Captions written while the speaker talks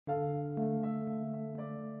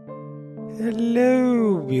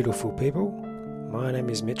Hello, beautiful people. My name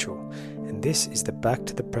is Mitchell, and this is the Back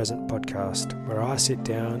to the Present podcast, where I sit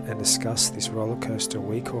down and discuss this roller coaster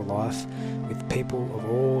we call life with people of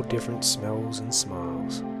all different smells and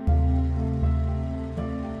smiles.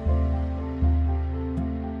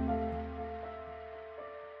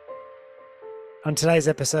 On today's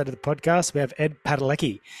episode of the podcast, we have Ed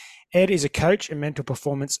Padalecki. Ed is a coach and mental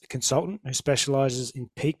performance consultant who specializes in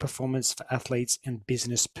peak performance for athletes and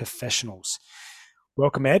business professionals.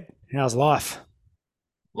 Welcome, Ed. How's life?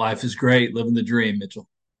 Life is great. Living the dream, Mitchell.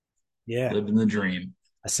 Yeah, Living the dream.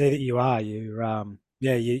 I see that you are. You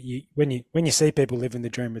when you see people living the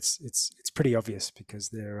dream, it's pretty obvious because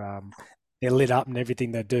they're lit up and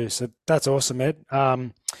everything they do. So that's awesome, Ed.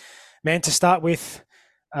 Man, to start with,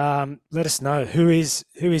 let us know who is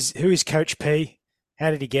Coach P. How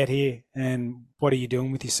did he get here, and what are you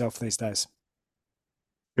doing with yourself these days?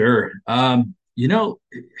 Sure. I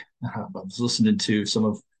was listening to some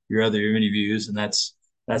of your other interviews, and that's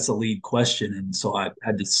the lead question. And so I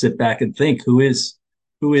had to sit back and think, who is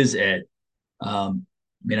Ed?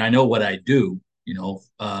 I know what I do,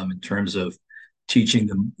 in terms of teaching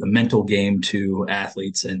the mental game to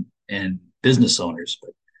athletes and business owners.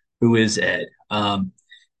 But who is Ed?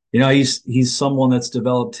 He's someone that's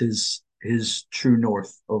developed his true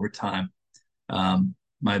north over time.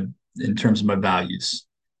 My in terms of my values,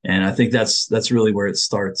 and I think that's really where it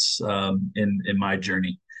starts in my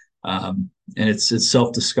journey. And it's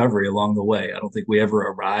self discovery along the way. I don't think we ever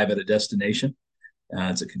arrive at a destination.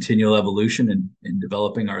 It's a continual evolution in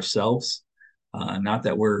developing ourselves. Not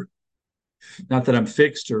that we're not that I'm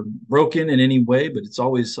fixed or broken in any way, but it's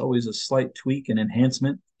always a slight tweak and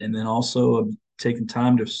enhancement, and then also taking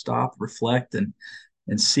time to stop, reflect, and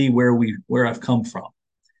see where I've come from,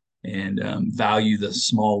 and value the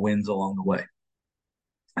small wins along the way.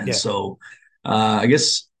 And Yeah, so, I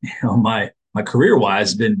guess my career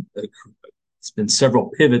wise been it's been several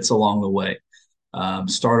pivots along the way.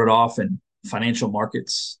 Started off in financial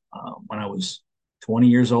markets when I was 20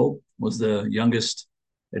 years old. Was the youngest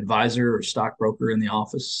advisor or stockbroker in the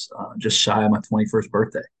office, just shy of my 21st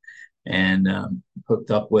birthday, and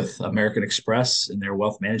hooked up with American Express in their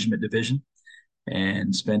wealth management division,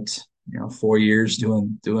 and spent 4 years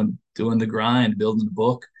doing the grind, building the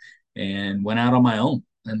book, and went out on my own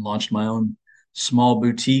and launched my own small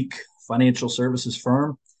boutique financial services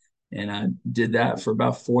firm. And I did that for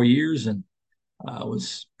about 4 years, and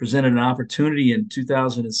was presented an opportunity in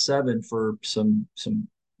 2007 for some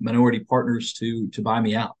minority partners to buy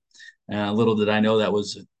me out. Little did I know that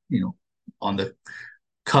was on the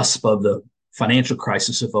cusp of the financial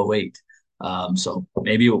crisis of '08. So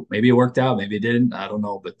maybe it worked out, maybe it didn't. I don't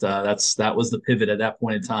know, but that was the pivot at that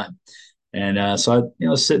point in time. And so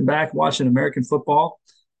I, sitting back watching American football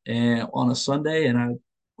and on a Sunday, and I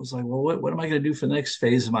was like, well, what am I going to do for the next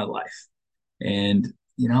phase of my life? And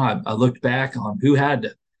I looked back on who had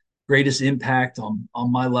the greatest impact on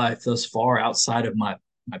my life thus far outside of my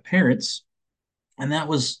parents, and that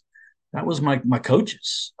was my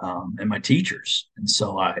coaches and my teachers. And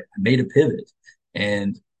so I made a pivot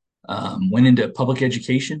and went into public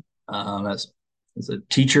education as a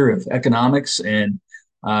teacher of economics, and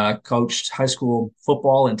coached high school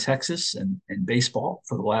football in Texas and baseball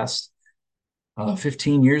for the last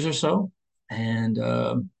 15 years or so. And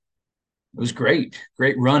it was great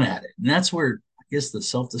run at it. And that's where I guess the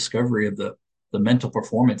self discovery of the mental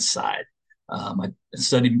performance side. I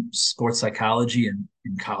studied sports psychology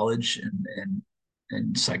in college,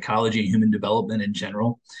 and psychology and human development in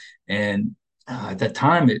general. And at that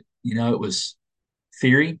time, it was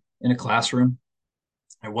theory in a classroom.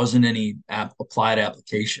 There wasn't any applied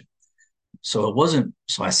application. So it wasn't.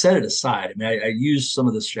 So I set it aside. I used some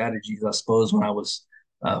of the strategies, I suppose, when I was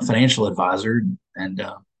a financial advisor, and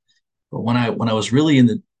but when I was really in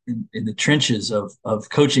the trenches of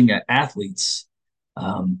coaching athletes,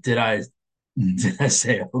 did I did I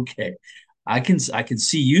say, okay, I can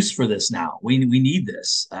see use for this now. We need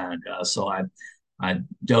this. And so I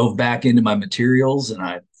dove back into my materials, and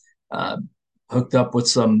I uh, hooked up with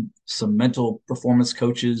some mental performance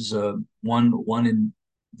coaches. One in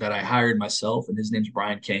that I hired myself, and his name's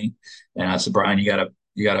Brian Kane. And I said, Brian, you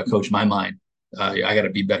gotta coach my mind. I gotta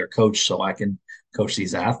be better coach so I can coach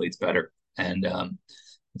these athletes better. And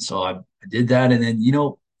so I did that, and then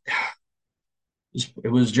it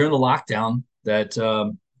was during the lockdown that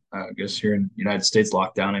I guess here in the United States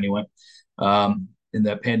lockdown anyway, in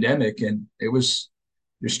that pandemic, and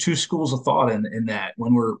there's two schools of thought in that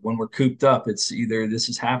when we're cooped up, it's either this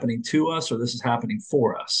is happening to us or this is happening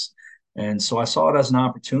for us. And so I saw it as an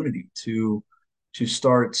opportunity to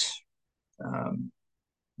start um,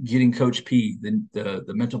 getting Coach P, the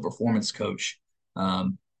mental performance coach,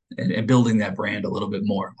 and building that brand a little bit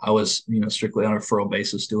more. I was, strictly on a referral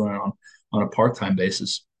basis, doing it on a part-time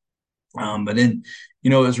basis. But then,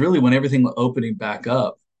 it was really when everything was opening back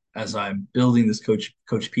up as I'm building this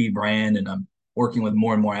Coach P brand and I'm working with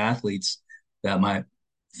more and more athletes that my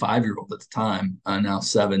 5 year old at the time, now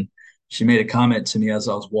 7, she made a comment to me as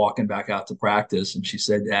I was walking back out to practice. And she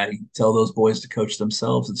said, Daddy, tell those boys to coach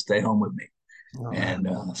themselves and stay home with me. Oh, wow.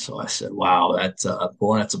 And so I said, wow, that's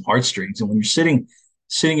pulling at some heartstrings. And when you're sitting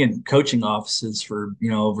in coaching offices for,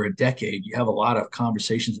 over a decade, you have a lot of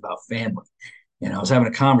conversations about family. And I was having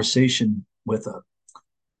a conversation with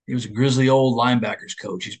he was a grizzly old linebackers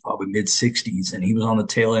coach. He's probably mid 60s, and he was on the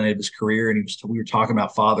tail end of his career. And we were talking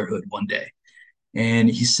about fatherhood one day, and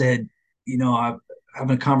he said, I'm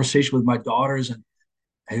having a conversation with my daughters and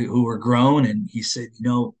who were grown, and he said,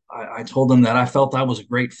 I told them that I felt I was a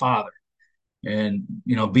great father, and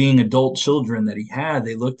being adult children that he had,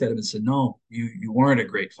 they looked at him and said, no, you weren't a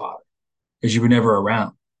great father because you were never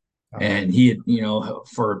around. Oh, And he had,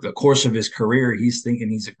 for the course of his career, he's thinking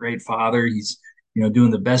he's a great father. He's,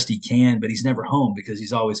 doing the best he can, but he's never home because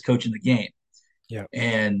he's always coaching the game. yeah,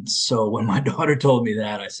 And so when my daughter told me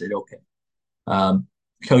that, I said, okay, um,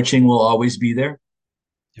 coaching will always be there.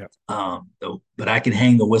 yeah. But I can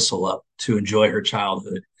hang the whistle up to enjoy her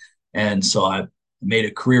childhood. And so I made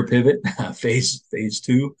a career pivot, phase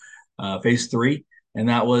three, and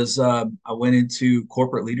that was I went into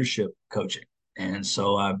corporate leadership coaching, and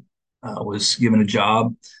so I was given a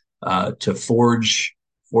job to forge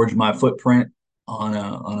my footprint on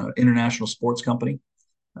an international sports company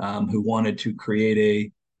who wanted to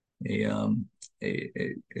create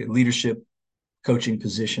a leadership coaching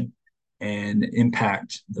position and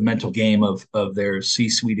impact the mental game of their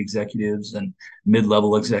C-suite executives and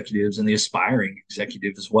mid-level executives and the aspiring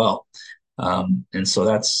executive as well. And so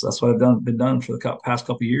that's what I've been done for the past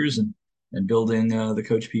couple of years and building the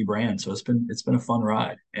Coach P brand. So it's been a fun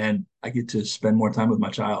ride, and I get to spend more time with my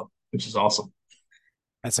child, which is awesome.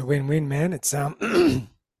 That's a win-win, man. It's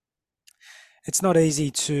it's not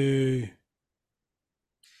easy to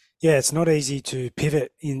yeah, it's not easy to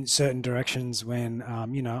pivot in certain directions when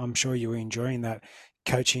I'm sure you were enjoying that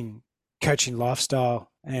coaching coaching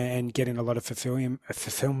lifestyle and getting a lot of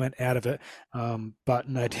fulfillment out of it. But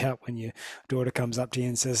no doubt when your daughter comes up to you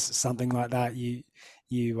and says something like that, you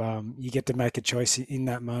get to make a choice in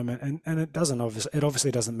that moment, and it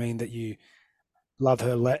obviously doesn't mean that you love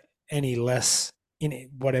her any less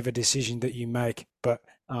in whatever decision that you make. But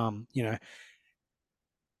um, you know,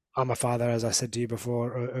 I'm a father, as I said to you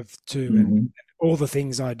before, of two, and Mm-hmm. all the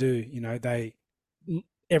things I do,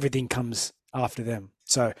 everything comes after them.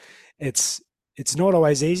 So it's it's not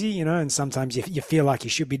always easy, and sometimes you feel like you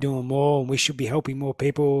should be doing more, and we should be helping more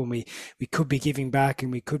people, and we could be giving back,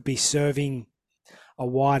 and we could be serving a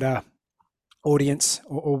wider audience,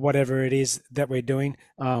 or whatever it is that we're doing.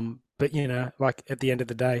 But like at the end of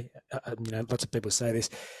the day, lots of people say this.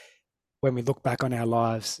 When we look back on our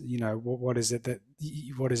lives, what is it that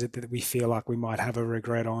we feel like we might have a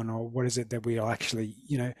regret on, or what is it that we actually,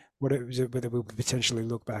 what is it that we'll potentially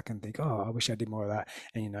look back and think, oh, I wish I did more of that.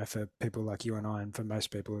 And for people like you and I, and for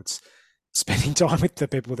most people, it's spending time with the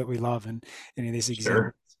people that we love, and in this example,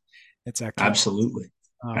 Sure. it's our kids. Absolutely.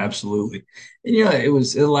 Um, Absolutely. And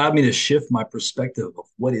it allowed me to shift my perspective of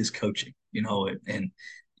what is coaching,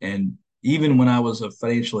 and even when I was a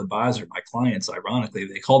financial advisor, my clients, ironically,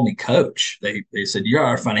 they called me coach. They said, "You're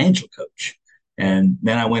our financial coach." And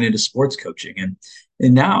then I went into sports coaching,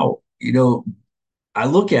 and now, I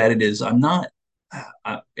look at it as I'm not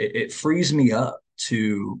it frees me up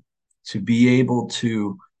to be able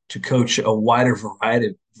to coach a wider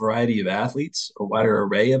variety of athletes, a wider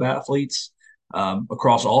array of athletes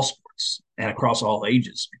across all sports and across all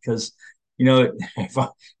ages. Because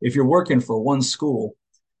if you're working for one school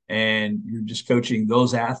and you're just coaching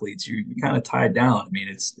those athletes, you're kind of tied down.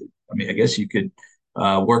 I guess you could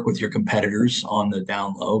work with your competitors on the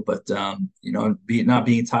down low, but not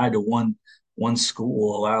being tied to one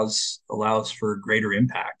school allows for greater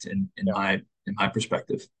impact in my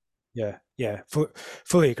perspective. Yeah, yeah,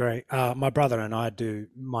 fully agree. My brother and I do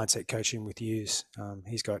mindset coaching with youths.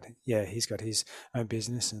 He's got his own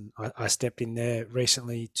business, and I stepped in there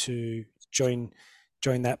recently to join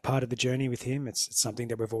that part of the journey with him. It's something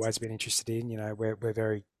that we've always been interested in. We're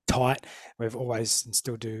very tight. We've always and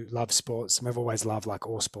still do love sports, and we've always loved like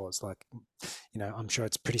all sports. Like, I'm sure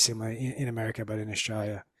it's pretty similar in America, but in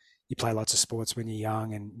Australia, you play lots of sports when you're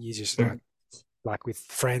young, and you just like with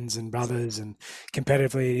friends and brothers and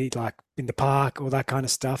competitively, like in the park, all that kind of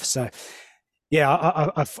stuff. So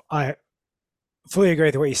yeah, fully agree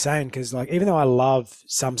with what you're saying because, like, even though I love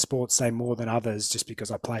some sports, say more than others, just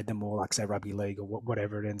because I played them more, like say rugby league or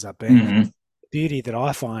whatever it ends up being, Hmm. beauty that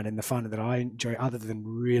I find and the fun that I enjoy, other than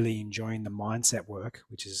really enjoying the mindset work,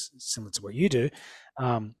 which is similar to what you do,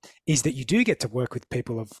 is that you do get to work with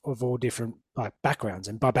people of all different like backgrounds.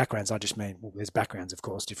 And by backgrounds, I just mean, well, there's backgrounds, of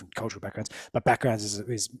course, different cultural backgrounds, but backgrounds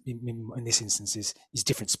is in this instance is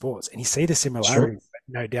different sports, and you see the Sure. similarity,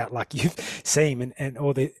 no doubt, like you've seen, and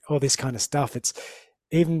all this kind of stuff. It's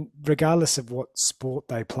even regardless of what sport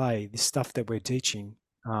they play, this stuff that we're teaching.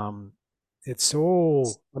 Um, it's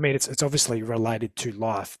all, I mean, it's obviously related to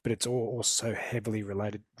life, but it's all also heavily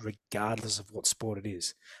related regardless of what sport it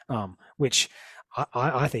is, which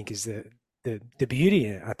I think is the beauty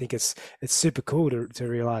in it. I think it's super cool to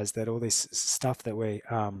realize that all this stuff that we're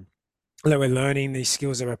learning, these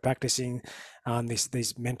skills that we're practicing,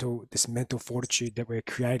 this mental fortitude that we're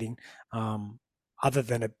creating, um, other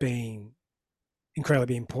than it being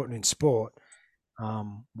incredibly important in sport,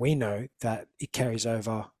 we know that it carries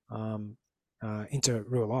over into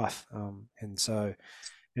real life, and so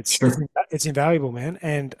Sure. it's invaluable, man.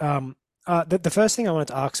 And the first thing I wanted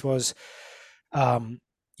to ask was, um,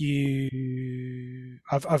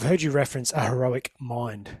 I've heard you reference a heroic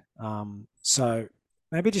mind, so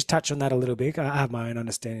maybe just touch on that a little bit. I have my own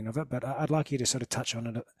understanding of it, but I'd like you to sort of touch on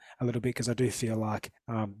it a little bit because I do feel like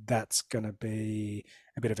that's going to be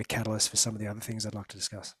a bit of a catalyst for some of the other things I'd like to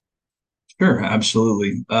discuss. Sure.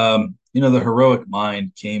 Absolutely. The heroic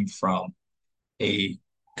mind came from a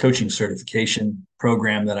coaching certification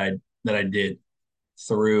program that I did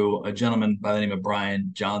through a gentleman by the name of Brian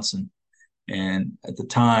Johnson. And at the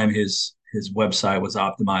time, his website was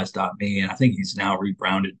optimize.me, and I think he's now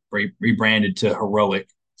rebranded to Heroic.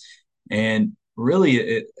 And really,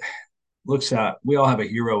 it looks at we all have a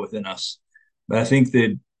hero within us, but I think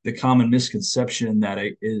that the common misconception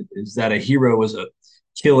is that a hero is a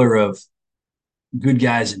killer of good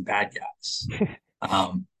guys and bad guys.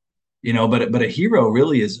 Um, but a hero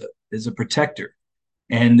really is a protector,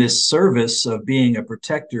 and this service of being a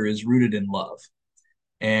protector is rooted in love,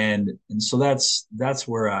 and so that's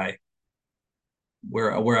where I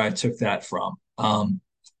took that from. And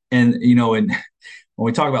when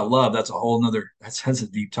we talk about love, that's a whole nother that's a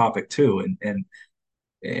deep topic too. And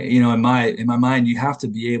in my mind, you have to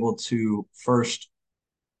be able to first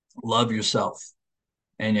love yourself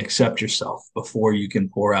and accept yourself before you can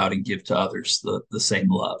pour out and give to others the same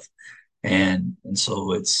love. And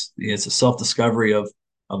so it's a self discovery of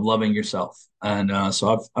loving yourself. And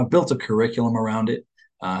so I've built a curriculum around it.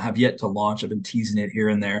 Have yet to launch. I've been teasing it here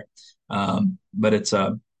and there, but it's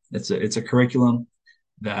a curriculum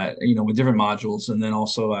that with different modules, and then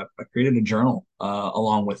also I created a journal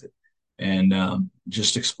along with it, and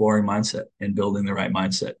just exploring mindset and building the right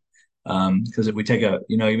mindset. Because if we take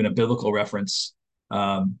even a biblical reference,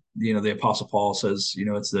 the Apostle Paul says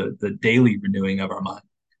it's the daily renewing of our mind,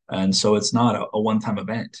 and so it's not a one-time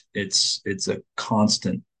event. It's a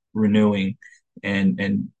constant renewing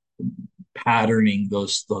and patterning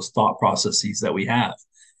those thought processes that we have,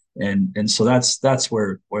 and so that's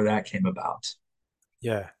where that came about.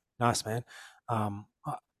 Yeah, nice, man.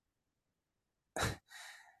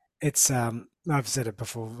 It's I've said it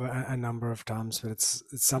before a number of times, but it's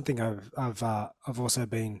something I've also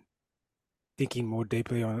been thinking more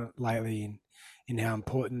deeply on lately in how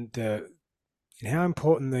important the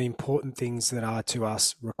important things that are to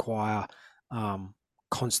us require um,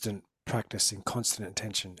 constant practice and constant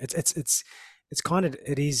attention. It's kind of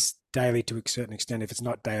it is daily to a certain extent. If it's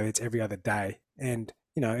not daily, it's every other day, and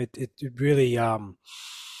it really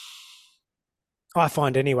I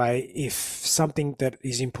find anyway, if something that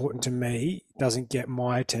is important to me doesn't get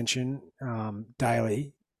my attention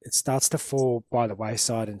daily, it starts to fall by the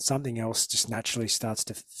wayside and something else just naturally starts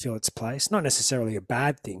to fill its place. Not necessarily a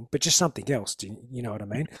bad thing, but just something else. Do you know what I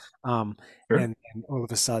mean? Um, Sure. and all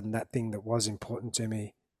of a sudden, that thing that was important to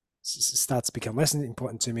me starts to become less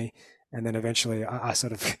important to me. And then eventually I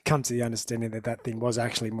sort of come to the understanding that that thing was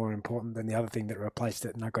actually more important than the other thing that replaced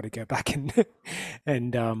it. And I've got to go back and,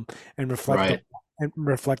 and, um, and Right.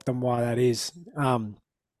 reflect on why that is.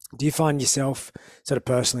 Do you find yourself sort of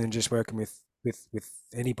personally and just working with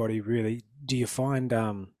anybody really? Do you find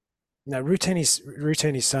routine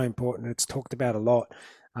is so important. It's talked about a lot.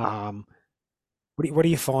 Um, what do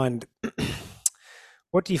you find?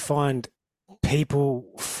 What do you find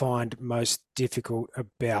people find most difficult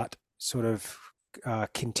about sort of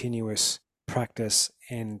continuous practice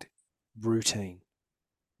and routine?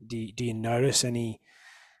 Do you notice any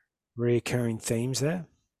recurring themes there?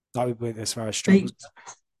 Like as far as I struggles think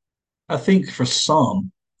I think for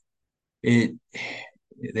some it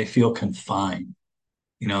they feel confined.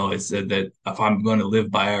 it's that if I'm going to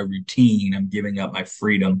live by a routine, I'm giving up my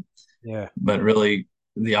freedom. Yeah. But really,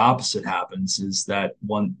 the opposite happens is that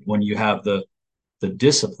when you have the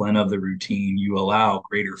discipline of the routine, you allow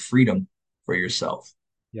greater freedom for yourself.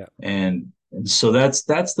 Yeah. And so that's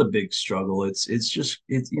the big struggle. It's just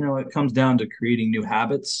it comes down to creating new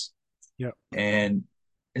habits, Yeah. and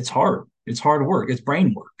it's hard. It's hard work. It's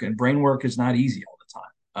brain work, and brain work is not easy all the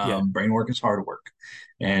time. Yeah. Brain work is hard work.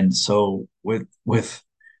 And so with a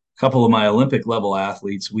couple of my Olympic level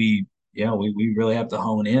athletes, we really have to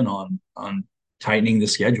hone in on tightening the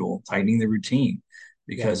schedule, tightening the routine,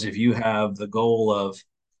 Yeah. because if you have the goal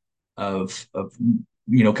of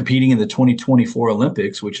competing in the 2024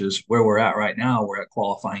 Olympics, which is where we're at right now. We're at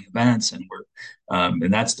qualifying events, and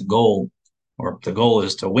and that's the goal, or the goal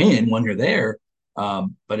is to win when you're there.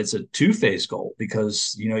 But it's a two-phase goal,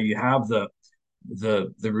 because you have the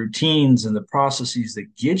routines and the processes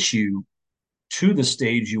that get you to the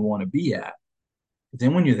stage you want to be at. But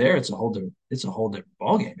then when you're there, it's a whole different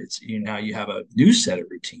ballgame. It's now you have a new set of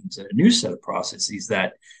routines and a new set of processes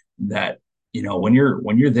that when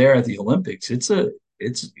you're there at the Olympics, it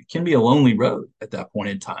can be a lonely road at that point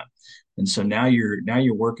in time. And so now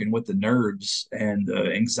you're working with the nerves and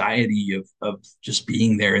the anxiety of just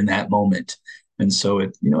being there in that moment. And so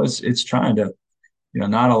it's trying to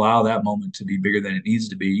not allow that moment to be bigger than it needs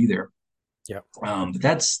to be either. Yeah. But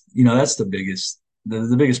that's the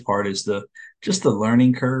biggest part is the just the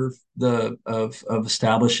learning curve of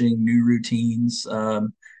establishing new routines,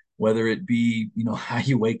 whether it be how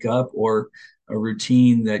you wake up, or a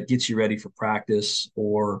routine that gets you ready for practice,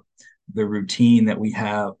 or the routine that we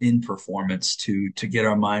have in performance to get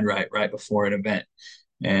our mind right before an event.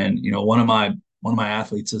 And one of my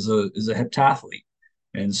athletes is a heptathlete,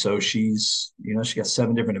 and so she got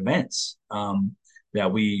 7 different events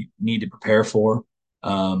that we need to prepare for.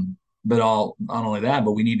 But not only that,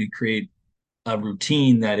 but we need to create a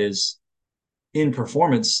routine that is in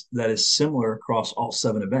performance that is similar across all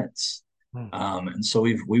 7 events. Mm. And so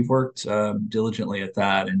we've worked diligently at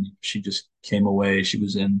that. And she just came away. She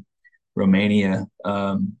was in Romania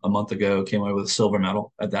a month ago. Came away with a silver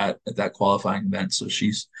medal at that qualifying event. So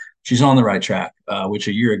she's on the right track. Which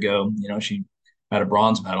a year ago, she had a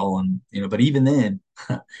bronze medal, and but even then,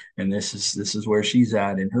 and this is where she's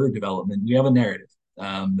at in her development. We have a narrative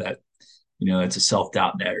that it's a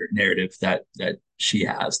self-doubt narrative that she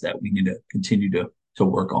has that we need to continue to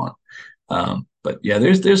work on. But yeah,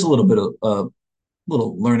 there's a little bit of a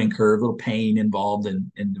little learning curve, a little pain involved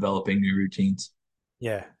in developing new routines.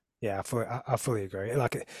 Yeah. Yeah. I fully agree.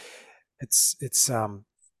 Like it's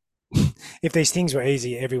if these things were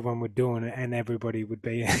easy, everyone would do it, and everybody would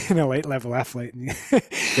be an elite level athlete and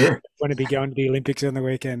Sure. want to be going to the Olympics on the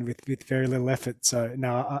weekend with very little effort. So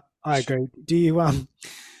no, I agree. Do you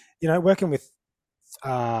working with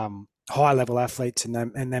high level athletes, and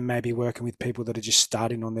then maybe working with people that are just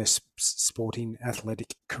starting on their sporting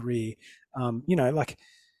athletic career, like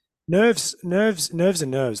nerves are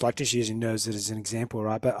nerves, like just using nerves as an example,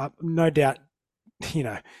 right? But no doubt, you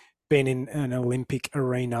know, being in an Olympic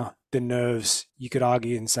arena, the nerves, you could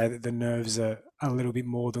argue and say that the nerves are a little bit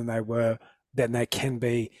more than they can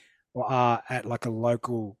be or are at like a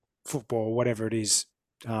local football or whatever it is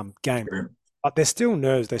game. Sure. But they're still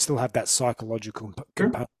nerves. They still have that psychological Sure.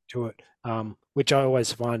 component to it, which I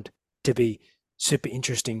always find to be super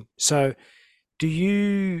interesting. So, do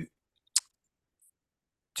you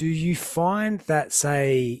do you find that,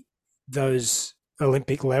 say, those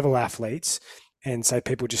Olympic level athletes and say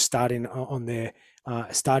people just starting in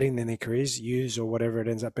their careers, use or whatever it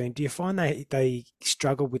ends up being, do you find they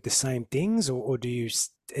struggle with the same things, or is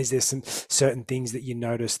there some certain things that you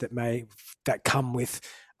notice that come with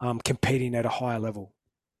competing at a higher level?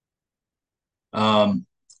 Um,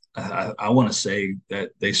 I want to say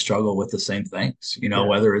that they struggle with the same things, Yeah,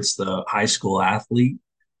 whether it's the high school athlete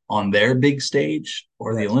on their big stage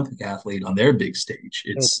or the yeah, Olympic athlete on their big stage.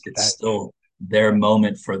 yeah, It's still their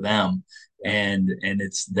moment for them, yeah, and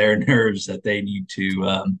it's their nerves that they need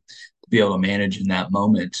to be able to manage in that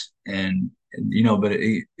moment. But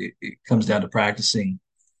it comes down to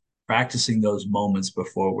practicing those moments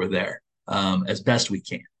before we're there, as best we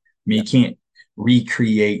can. I mean, yeah, you can't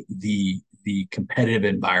recreate the competitive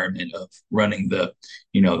environment of running the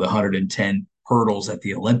 110 hurdles at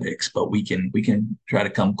the Olympics, but we can try to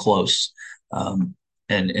come close.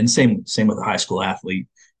 And same with a high school athlete,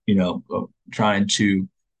 trying to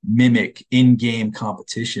mimic in-game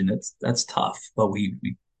competition. That's tough, but we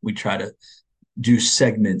try to do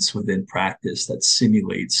segments within practice that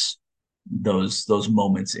simulates those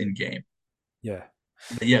moments in game. yeah,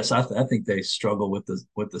 But yes, I think they struggle with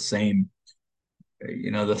the same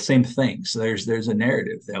the same thing. So there's a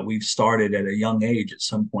narrative that we've started at a young age at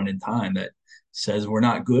some point in time that says we're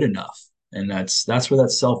not good enough, and that's where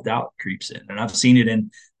that self-doubt creeps in. And I've seen it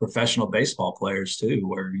in professional baseball players too,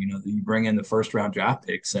 where you bring in the first round draft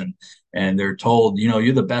picks, and they're told,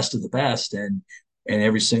 you're the best of the best, and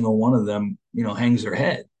every single one of them hangs their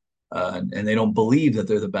head, and they don't believe that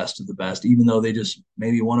they're the best of the best, even though they just,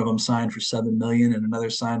 maybe one of them signed for 7 million and another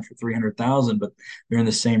signed for 300,000, but they're in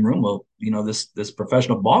the same room. Well, this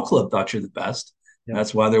professional ball club thought you're the best. Yep.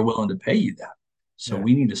 That's why they're willing to pay you that. So Yeah.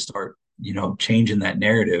 we need to start, changing that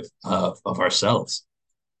narrative of ourselves.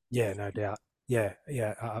 Yeah, no doubt. Yeah,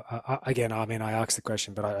 yeah. Again, I mean, I asked the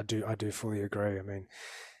question, but I do fully agree. I mean,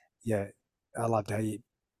 yeah, I loved how you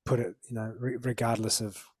put it. Regardless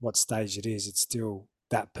of what stage it is, it's still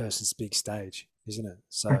that person's big stage, isn't it?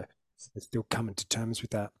 So it's still coming to terms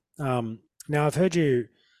with that. Now, I've heard you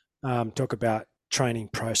talk about training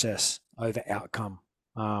process over outcome.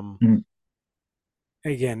 Um, Mm.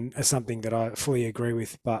 Again, something that I fully agree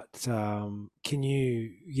with, but can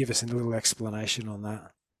you give us a little explanation on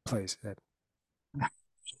that, please, Ed?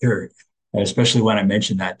 Sure. Especially when I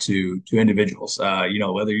mention that to individuals,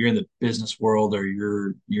 whether you're in the business world or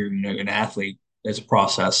you're an athlete, it's a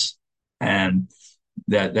process, and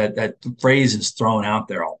that phrase is thrown out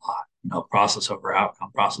there a lot. Process over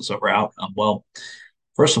outcome, process over outcome. Well,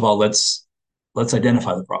 first of all, let's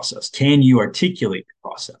identify the process. Can you articulate the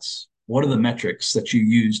process? What are the metrics that you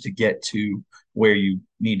use to get to where you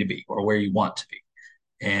need to be or where you want to be?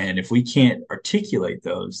 And if we can't articulate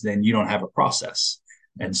those, then you don't have a process.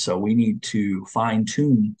 And so we need to fine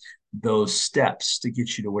tune those steps to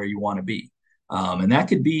get you to where you want to be. And that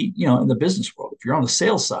could be, in the business world. If you're on the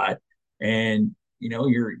sales side and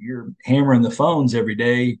you're hammering the phones every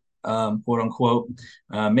day, quote unquote,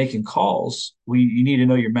 making calls, you need to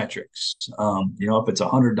know your metrics. If it's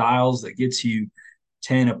 100 dials that gets you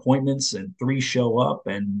 10 appointments and three show up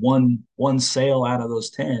and one sale out of those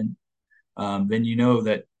 10, then you know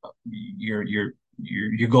that your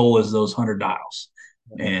goal is those 100 dials,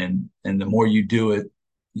 and the more you do it,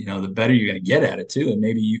 the better you're going to get at it too, and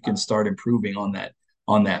maybe you can start improving on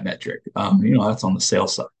that metric. That's on the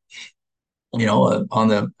sales side. On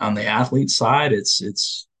the athlete side,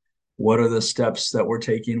 it's what are the steps that we're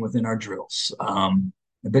taking within our drills.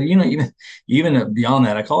 But even beyond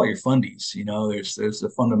that, I call it your fundies. There's the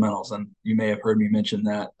fundamentals, and you may have heard me mention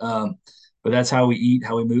that. But that's how we eat,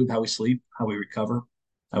 how we move, how we sleep, how we recover,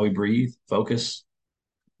 how we breathe, focus,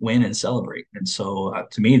 win, and celebrate. And so,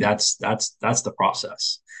 to me, that's the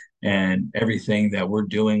process, and everything that we're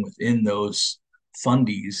doing within those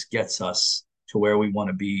fundies gets us to where we want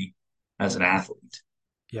to be as an athlete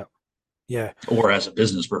Yeah, yeah, or as a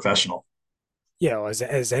business professional. yeah. Well,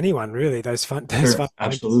 as anyone really, those Sure, fundamentals.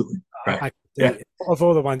 absolutely. Right. I can Yeah, see of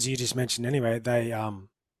all the ones you just mentioned. Anyway, they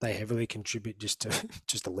heavily contribute just to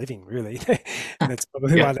just a living, really. That's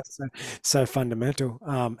probably yeah, why that's so fundamental.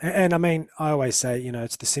 And I mean, I always say,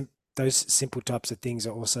 it's those simple types of things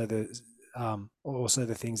are also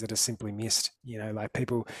the things that are simply missed. Like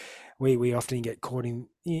people, we often get caught in,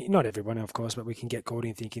 not everyone, of course, but we can get caught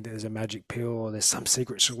in thinking that there's a magic pill or there's some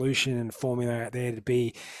secret solution and formula out there to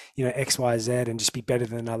be, X, Y, Z and just be better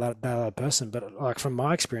than that other person. But like from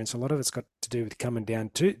my experience, a lot of it's got to do with coming down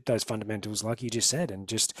to those fundamentals, like you just said, and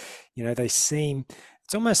just, they seem,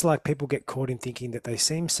 it's almost like people get caught in thinking that they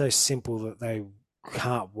seem so simple that they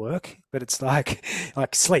can't work, but it's like,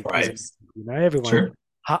 like sleep is, right. everyone Sure.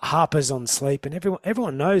 harpers on sleep, and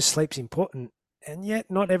everyone knows sleep's important, and yet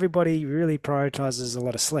not everybody really prioritizes a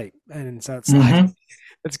lot of sleep, and so it's like Hmm.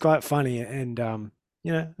 it's quite funny, and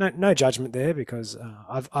no judgment there because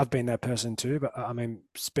I've been that person too, but I mean,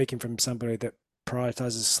 speaking from somebody that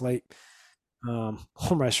prioritizes sleep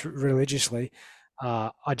almost religiously,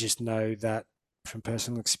 I just know that from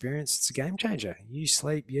personal experience, it's a game changer. You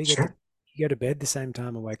sleep, Sure. you go to bed the same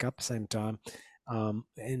time and wake up the same time,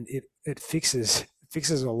 and it fixes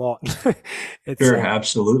a lot. It's Sure,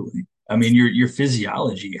 absolutely. I mean, your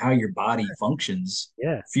physiology, how your body functions,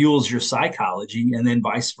 yeah, fuels your psychology, and then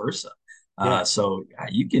vice versa. yeah, So yeah,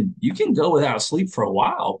 you can go without sleep for a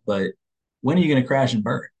while, but when are you going to crash and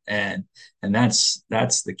burn? And that's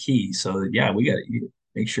the key. So yeah, we got to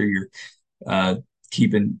make sure you're uh,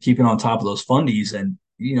 keeping on top of those fundies, and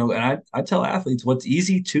I tell athletes what's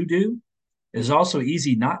easy to do is also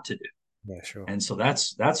easy not to do. yeah, sure, And so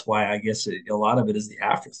that's why I guess a lot of it is the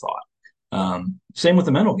afterthought. Same with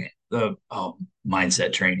the mental game, the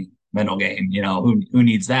mindset training, mental game. Who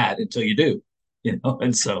needs that until you do,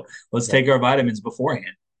 And so let's yeah, take our vitamins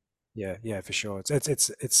beforehand. yeah, yeah, for sure. It's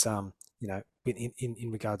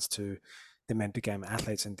in regards to the mental game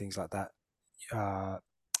athletes and things like that. Uh,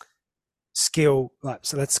 skill, like,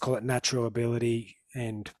 so let's call it natural ability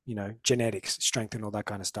and, genetics, strength, and all that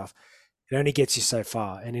kind of stuff. It only gets you so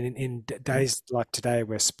far. And in days like today,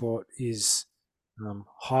 where sport is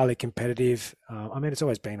highly competitive, I mean, it's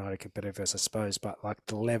always been highly competitive, as I suppose, but like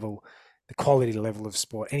the quality level of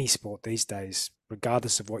sport, any sport these days,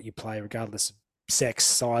 regardless of what you play, regardless of sex,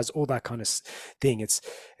 size, all that kind of thing, it's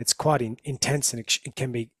quite intense, and it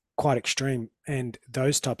can be quite extreme. And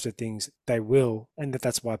those types of things, they will, and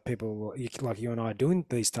that's why people like you and I are doing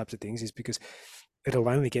these types of things, is because it'll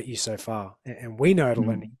only get you so far. And we know it'll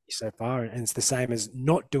only Mm-hmm. get you so far. And it's the same as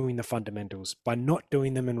not doing the fundamentals. By not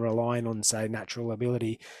doing them and relying on, say, natural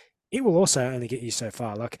ability, it will also only get you so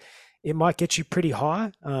far. Like, it might get you pretty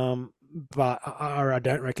high, but I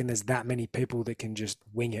don't reckon there's that many people that can just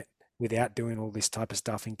wing it without doing all this type of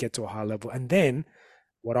stuff and get to a high level. And then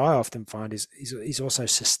what I often find is also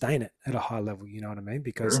sustain it at a high level. You know what I mean?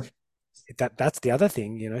 Because Sure. that's the other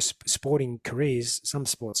thing. Sporting careers, some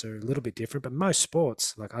sports are a little bit different, but most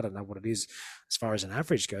sports, like, I don't know what it is as far as an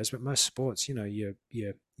average goes, but most sports, your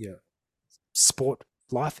sport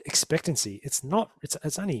life expectancy, it's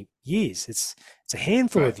only years. It's a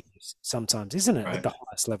handful Right. of years sometimes, isn't it, at Right. the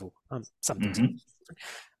highest level? Some things Mm-hmm.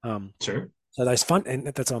 different. Sure. So those fun, and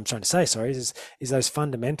that's what I'm trying to say, sorry, is those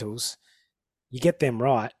fundamentals, you get them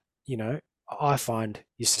right, you know, I find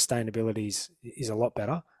your sustainability is a lot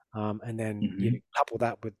better. And then you Mm-hmm. couple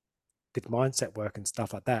that with mindset work and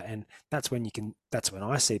stuff like that, and that's when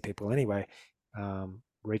I see people anyway,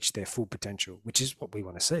 reach their full potential, which is what we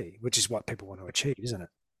want to see, which is what people want to achieve, isn't it?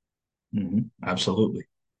 Mm-hmm. Absolutely.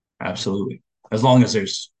 Absolutely. As long as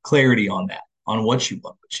there's clarity on that, on what you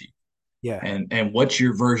want to achieve, Yeah, and what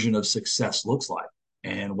your version of success looks like,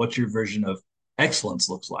 and what your version of excellence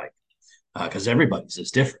looks like, because everybody's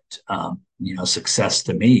is different. Success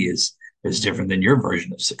to me is different than your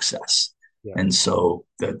version of success, yeah, and so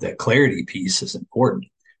the clarity piece is important,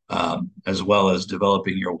 as well as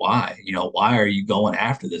developing your why. Why are you going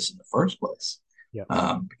after this in the first place?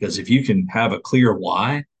 yeah, Because if you can have a clear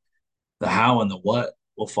why, the how and the what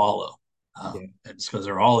will follow. yeah, And it's because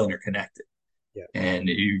they're all interconnected. yeah, And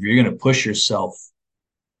if you're going to push yourself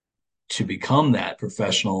to become that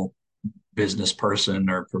professional business person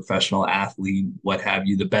or professional athlete, what have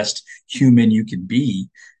you, the best human you can be,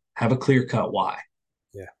 have a clear cut why.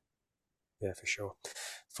 yeah, yeah, for sure.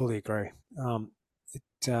 Fully agree. It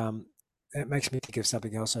it makes me think of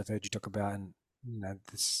something else I've heard you talk about, and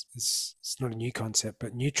this it's not a new concept,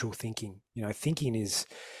 but neutral thinking. Thinking is,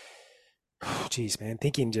 geez, man,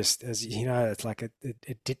 thinking, just as you know, it's like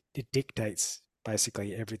it dictates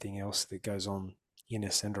basically everything else that goes on in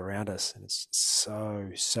us and around us, and it's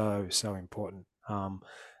so important.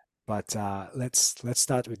 But let's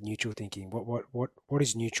start with neutral thinking. What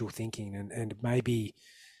is neutral thinking, and maybe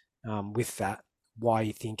with that, why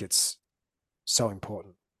you think it's so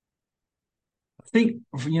important? I think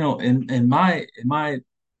in my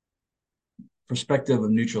perspective of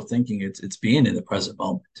neutral thinking, it's being in the present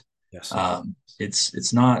moment. Yes.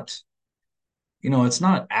 It's not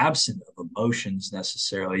absent of emotions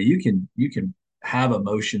necessarily. You can have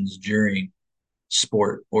emotions during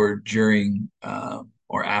sport or during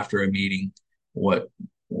or after a meeting, what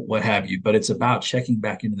what have you. But it's about checking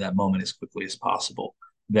back into that moment as quickly as possible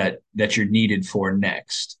that you're needed for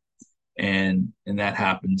next, and that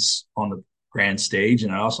happens on the grand stage,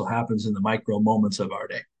 and it also happens in the micro moments of our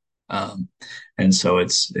day. Um, and so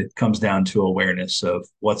it comes down to awareness of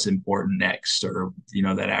what's important next, or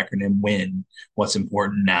that acronym WIN, what's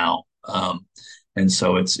important now. And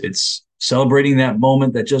so it's celebrating that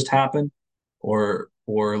moment that just happened, or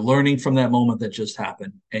learning from that moment that just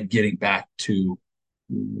happened and getting back to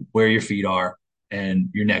where your feet are and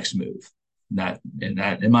your next move. That in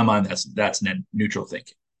my mind, that's neutral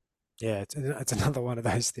thinking. Yeah, it's another one of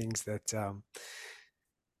those things that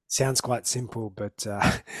sounds quite simple, but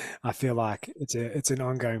I feel like it's an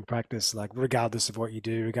ongoing practice. Like, regardless of what you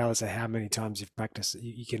do, regardless of how many times you've practiced,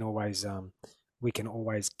 you can always we can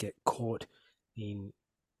always get caught in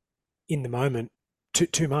in the moment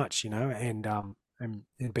too much, and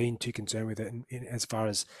being too concerned with it. And as far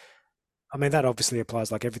as, I mean, that obviously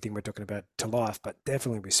applies, like everything we're talking about, to life, but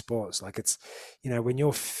definitely with sports. Like, it's, when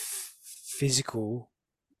you're physical,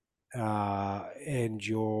 and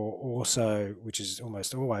you're also, which is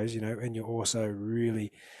almost always, and you're also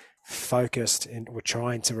really focused, and or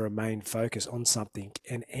trying to remain focused on something,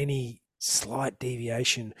 and any slight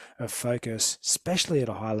deviation of focus, especially at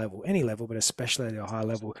a high level, any level, but especially at a high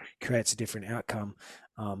level, creates a different outcome.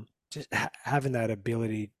 Just having that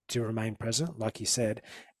ability to remain present, like you said,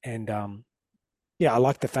 and yeah, I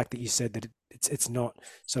like the fact that you said that it's not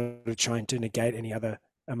sort of trying to negate any other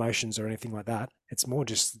emotions or anything like that. It's more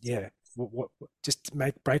just, yeah. just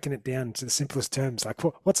make breaking it down to the simplest terms, like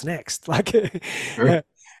what's next? Like, Sure.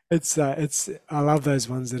 it's I love those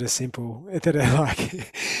ones that are simple, that are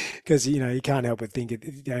like, because you can't help but think of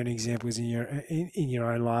the own examples in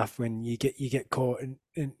your own life when you get caught in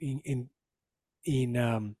in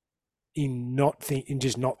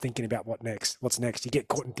just not thinking about what's next. You get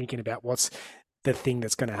caught in thinking about what's the thing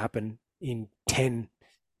that's going to happen in 10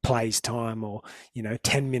 plays time, or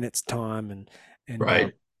 10 minutes time, and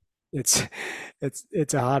Right. it's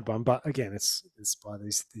it's a hard one, but again, it's why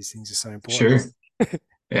these things are so important. Sure.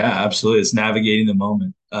 Yeah, absolutely. It's navigating the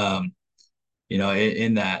moment.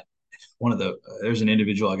 In that one of the there's an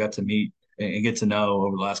individual I got to meet and get to know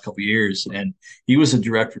over the last couple of years, and he was a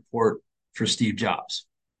direct report for Steve Jobs.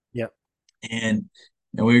 Yep. And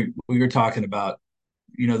we were talking about,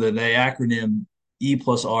 the acronym E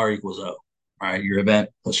plus R equals O, right? Your event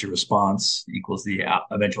plus your response equals the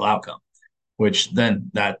eventual outcome, which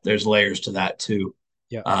then that there's layers to that too.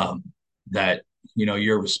 Yep. Um, that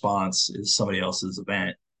your response is somebody else's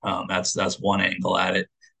event. That's one angle at it,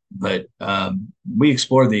 but we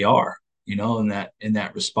explored the R, in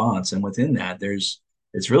that response, and within that,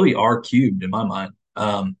 it's really R cubed in my mind.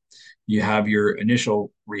 You have your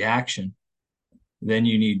initial reaction, then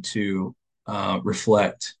you need to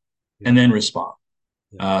reflect, Yep. and then respond.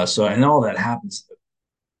 Yep. And all that happens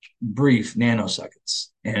in brief nanoseconds,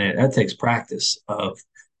 and that takes practice of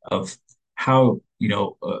how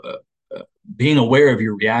being aware of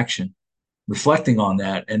your reaction, reflecting on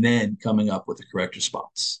that, and then coming up with the correct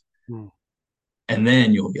response. Mm. And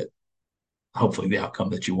then you'll get hopefully the outcome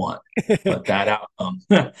that you want. But that outcome,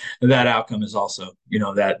 that Yeah. outcome is also,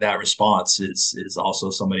 that response is also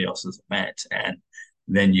somebody else's event, and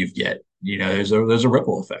then you get, there's a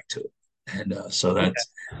ripple effect to it, and so Yeah.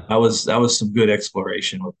 that was some good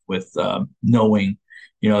exploration with knowing,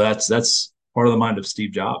 that's part of the mind of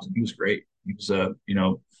Steve Jobs, and he was great. He was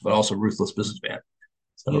but also ruthless businessman.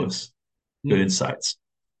 So it Yeah. was good Mm. insights.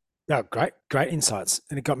 No, great insights,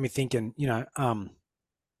 and it got me thinking.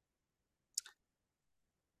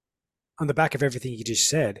 On the back of everything you just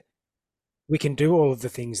said, we can do all of the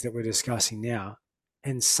things that we're discussing now,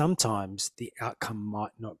 and sometimes the outcome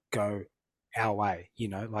might not go our way,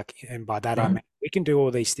 like, and by that I Right. mean we can do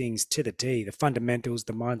all these things to the T, the fundamentals,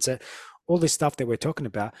 the mindset, all this stuff that we're talking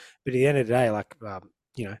about. But at the end of the day, like,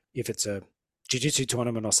 if it's a jiu-jitsu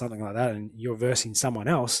tournament or something like that, and you're versing someone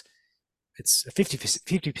else, it's a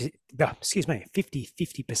 50%, excuse me,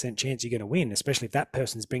 50% chance you're going to win, especially if that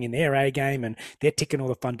person's bringing their A game and they're ticking all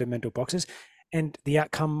the fundamental boxes. And the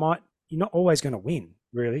outcome might, you're not always going to win,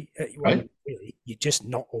 really. Well, I Right. mean, really, you're just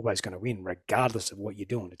not always going to win, regardless of what you're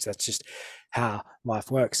doing. That's just how life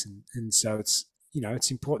works. And so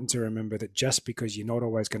it's important to remember that just because you're not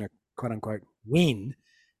always going to quote unquote win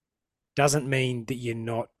doesn't mean that you're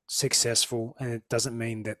not successful, and it doesn't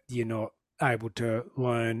mean that you're not able to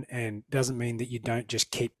learn, and doesn't mean that you don't just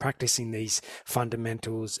keep practicing these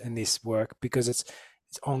fundamentals and this work, because it's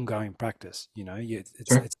ongoing practice.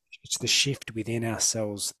 It's Sure. it's it's the shift within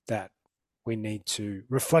ourselves that we need to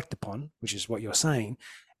reflect upon, which is what you're saying,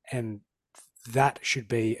 and that should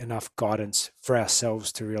be enough guidance for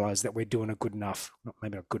ourselves to realize that we're doing a good enough, not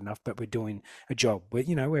maybe not good enough, but we're doing a job.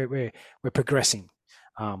 We're progressing.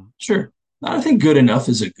 um, Sure. I think good enough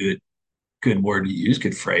is a good word to use,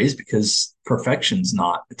 good phrase, because perfection's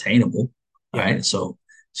not attainable, yeah. right? So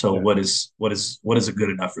Yeah. what is a good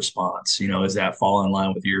enough response? Is that fall in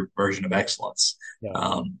line with your version of excellence?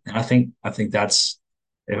 Yeah. And I think that's,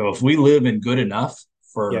 if we live in good enough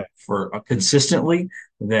Yeah. for consistently,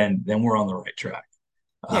 then we're on the right track.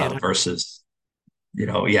 Yeah. And Versus,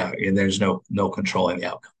 yeah, and there's no controlling the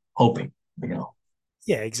outcome, hoping,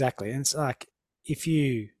 yeah, exactly. And it's like, if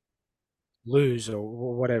you lose or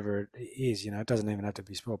whatever it is, it doesn't even have to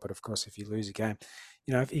be sport, but of course, if you lose a game,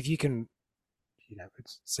 if you can,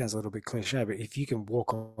 it sounds a little bit cliche, but if you can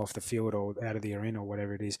walk off the field or out of the arena or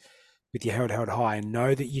whatever it is with your head held high, and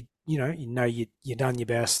know that you done your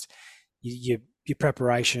best, your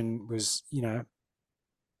preparation was, you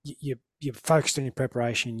focused on your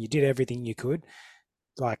preparation, you did everything you could.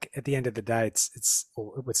 Like, at the end of the day, it's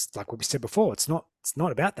like what we said before. It's not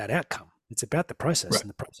about that outcome. It's about the process, right, and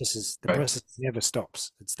the right, process never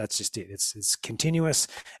stops. That's just it. It's continuous,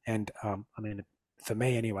 and I mean, for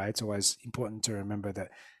me anyway, it's always important to remember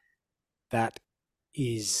that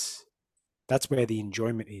is that's where the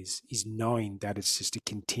enjoyment is knowing that it's just a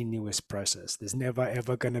continuous process. There's never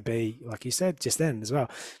ever going to be, like you said just then as well,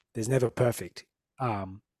 there's never perfect.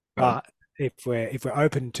 um right. but if we're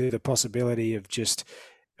open to the possibility of just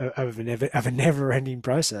of a never ending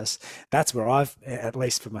process, that's where I've, at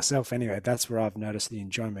least for myself anyway, that's where I've noticed the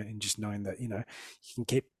enjoyment in just knowing that you can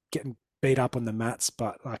getting beat up on the mats,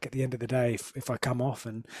 but like at the end of the day, if I come off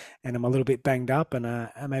and I'm a little bit banged up and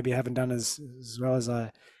I maybe haven't done as well as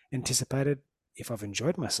I anticipated, if I've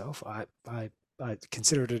enjoyed myself, I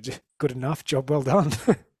consider it a good enough job well done.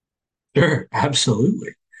 Sure, absolutely.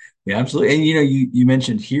 Yeah, absolutely. And you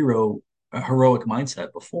mentioned a heroic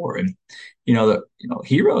mindset before, and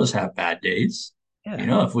heroes have bad days.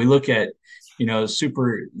 Yeah, If we look at the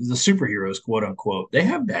superheroes, quote unquote, they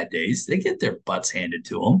have bad days. They get their butts handed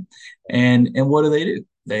to them, and what do?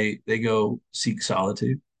 They go seek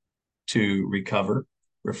solitude to recover,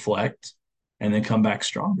 reflect, and then come back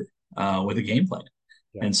stronger with a game plan.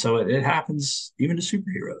 yeah, And so it happens even to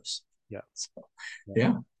superheroes. yeah, So,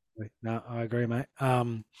 yeah. yeah, No, I agree, mate.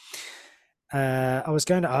 I was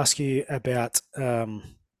going to ask you about.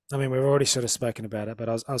 I mean, we've already sort of spoken about it, but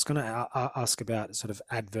I was going to ask about sort of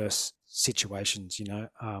adverse situations.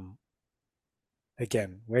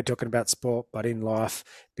 Again, we're talking about sport, but in life,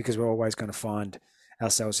 because we're always going to find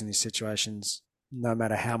ourselves in these situations, no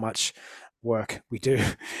matter how much work we do.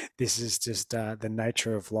 This is just the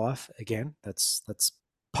nature of life. Again, that's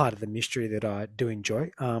part of the mystery that I do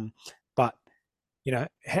enjoy. But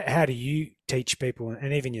how do you teach people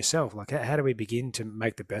and even yourself, like how do we begin to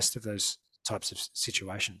make the best of those types of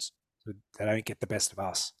situations so they don't get the best of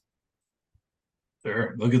us?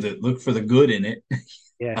 sure. Look for the good in it.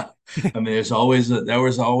 Yeah, I mean, there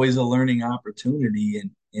was always a learning opportunity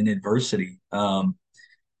in adversity.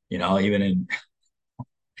 Even in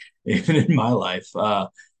even in my life,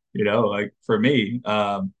 like for me,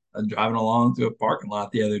 I was driving along through a parking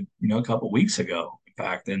lot a couple of weeks ago. In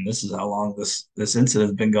fact, and this is how long this incident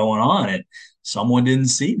has been going on, and someone didn't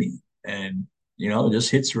see me, and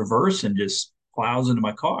just hits reverse and just plows into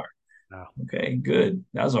my car. no, Okay, good.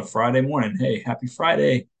 That was a Friday morning. Hey, happy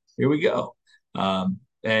Friday. Here we go.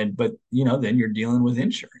 But then you're dealing with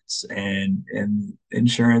insurance, and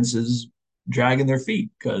insurance is dragging their feet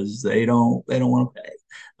because they don't want to pay.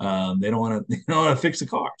 They don't want to they don't want to fix the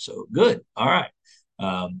car. So good. All right.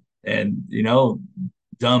 And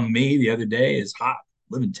dumb me the other day is hot.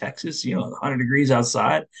 Live in Texas, 100 degrees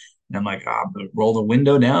outside, and I'm like, I'm gonna roll the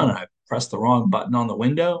window down, and I pressed the wrong button on the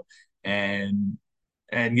window, and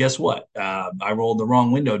and guess what? I rolled the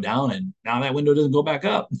wrong window down, and now that window doesn't go back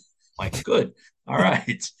up. Like, good, all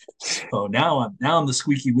right. So now I'm the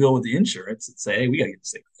squeaky wheel with the insurance and say, hey, we got to get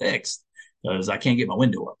this thing fixed because I can't get my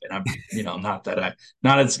window up. And I'm, not that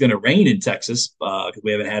it's going to rain in Texas because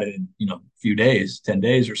we haven't had it in a few days, 10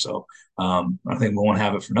 days or so. I think we won't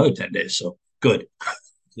have it for another 10 days. So good,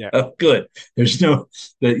 yeah, good. There's no,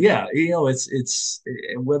 but yeah, it's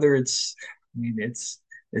whether it's, I mean,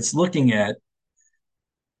 it's looking at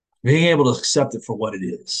being able to accept it for what it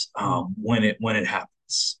is mm, when it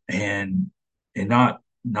happens, and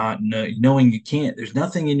knowing you can't. There's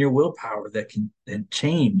nothing in your willpower that can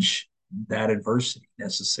change that adversity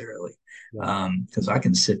necessarily, yeah, because I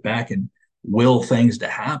can sit back and will things to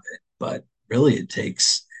happen, but really it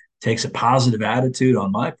takes a positive attitude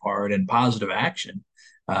on my part and positive action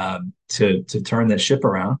to turn that ship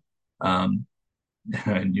around. Um,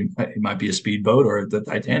 and it might be a speedboat or the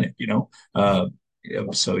Titanic,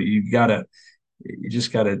 so you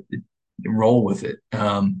just gotta roll with it.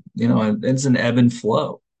 And it's an ebb and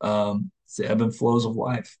flow. It's the ebb and flows of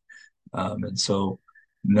life. And so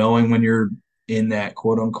knowing when you're in that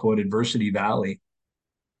quote unquote adversity valley,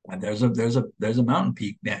 there's a mountain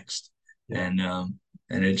peak next, yeah,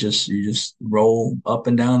 and you just roll up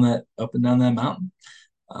and down that mountain.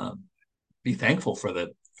 Um, be thankful for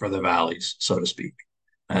the valleys, so to speak.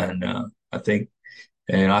 yeah, And I think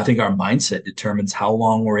I think our mindset determines how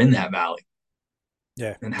long we're in that valley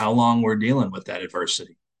yeah, and how long we're dealing with that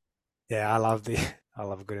adversity. yeah. I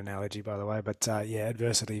love a good analogy, by the way. But yeah,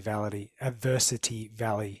 adversity valley,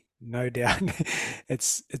 no doubt.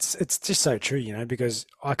 It's just so true, because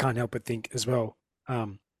I can't help but think as well.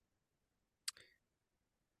 Um,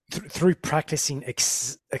 through practicing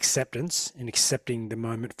acceptance and accepting the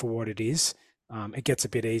moment for what it is, it gets a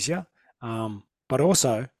bit easier. But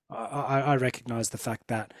also, I recognize the fact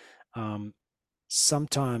that um,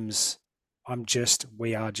 sometimes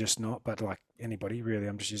we are just not, but like anybody really,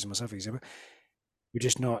 I'm just using myself as an example, we're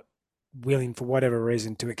just not willing for whatever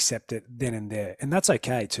reason to accept it then and there. And that's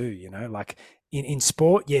okay too, like in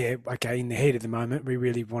sport, yeah, okay, in the heat of the moment, we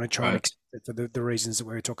really want to try and Right. accept it for the reasons that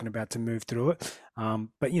we were talking about to move through it.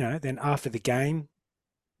 But then after the game,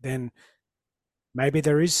 then maybe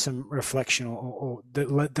there is some reflection or the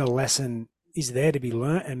lesson is there to be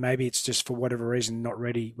learnt, and maybe it's just for whatever reason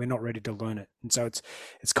we're not ready to learn it. And so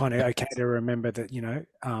it's kind of okay to remember that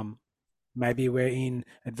maybe we're in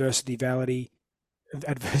adversity valley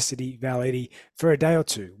adversity valley for a day or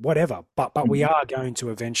two, whatever. But we Mhm. are going to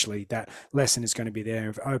eventually, that lesson is going to be there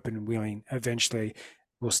of open and willing. Eventually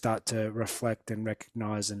we'll start to reflect and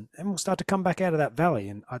recognize, and we'll start to come back out of that valley.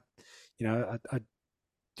 And I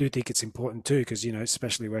do think it's important too, because,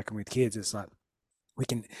 especially working with kids, it's like we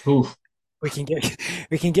can Oof. we can get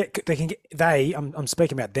they can get I'm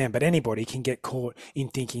speaking about them, but anybody can get caught in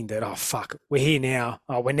thinking that, oh fuck, we're here now,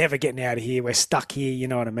 oh, we're never getting out of here, we're stuck here, you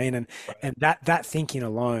know what I mean? And that thinking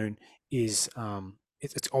alone is,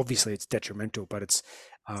 it's obviously it's detrimental, but it's,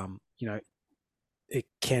 it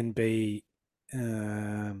can be,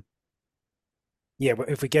 um yeah, but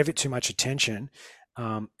if we gave it too much attention,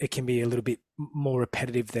 it can be a little bit more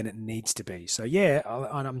repetitive than it needs to be. So yeah,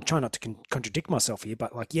 and I'm trying not to contradict myself here,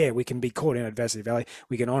 but like, yeah, we can be caught in adversity valley.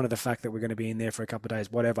 We can honor the fact that we're going to be in there for a couple of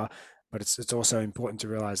days, whatever. But it's also important to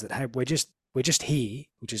realize that, hey, we're just here,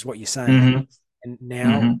 which is what you're saying, Hmm. and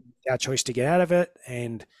now Hmm. our choice to get out of it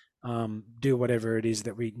and, do whatever it is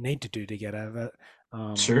that we need to do to get out of it,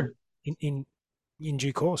 um, Sure. in in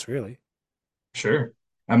due course, really. Sure.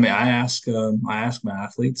 I mean, I ask my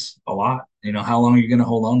athletes a lot, how long are you going to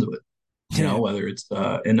hold on to it? Yeah, Whether it's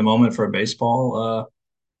in the moment for a baseball,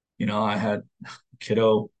 I had a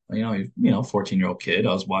kiddo, 14-year-old kid.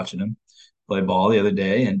 I was watching him play ball the other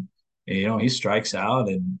day, and he strikes out,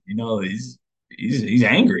 and he's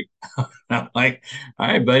angry. I'm like, all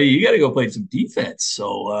right, buddy, you got to go play some defense.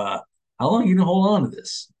 So, how long are you gonna hold on to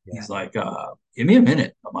this? yeah, He's like, give me a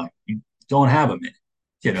minute. I'm like, you don't have a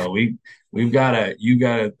minute. We've got you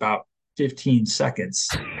got about 15 seconds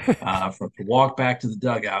to walk back to the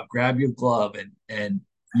dugout, grab your glove, and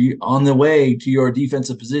you on the way to your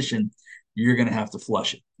defensive position, you're gonna have to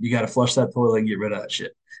flush it. You got to flush that toilet and get rid of that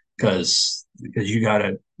shit because you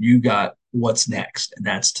got what's next, and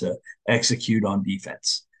that's to execute on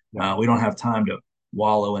defense. yep, We don't have time to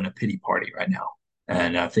wallow in a pity party right now.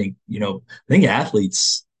 And I think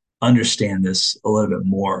athletes understand this a little bit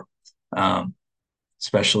more, um,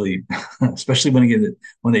 especially especially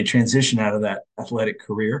when they transition out of that athletic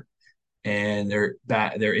career and they're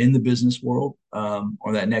in the business world,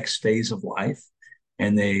 or that next phase of life,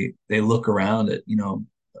 and they look around at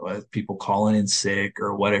people calling in sick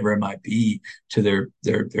or whatever it might be to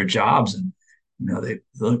their jobs, and they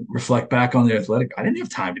reflect back on their athletic. I didn't have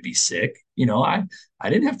time to be sick. I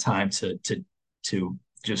didn't have time to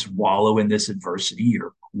just wallow in this adversity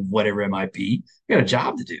or whatever it might be. I got a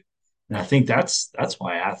job to do. And I yep, think that's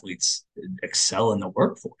why athletes excel in the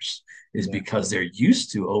workforce, is yeah. because they're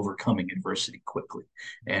used to overcoming adversity quickly,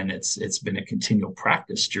 and it's been a continual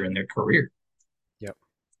practice during their career. Yep.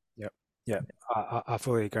 Yep. Yep. I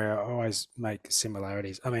fully agree. I always make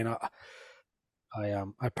similarities. I mean,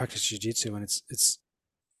 I practice jujitsu, and it's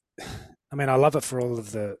I mean, I love it for all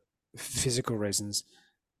of the physical reasons,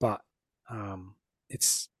 but,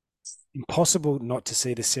 it's impossible not to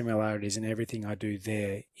see the similarities in everything I do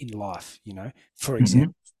there in life. For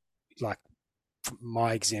example, Hmm. like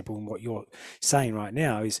my example and what you're saying right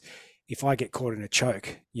now is, if I get caught in a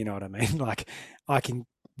choke, you know what I mean? Like, I can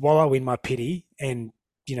wallow in my pity and,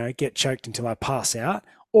 get choked until I pass out.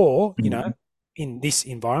 Or, Hmm. in this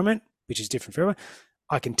environment, which is different for everyone,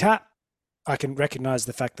 I can tap, I can recognize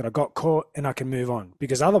the fact that I got caught, and I can move on.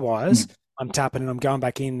 Because otherwise, I'm tapping and I'm going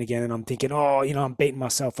back in again, and I'm thinking, oh, I'm beating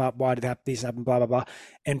myself up. Why did this happen? Blah, blah, blah.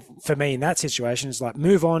 And for me in that situation, it's like,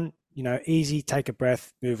 move on, easy, take a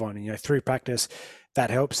breath, move on. And, through practice, that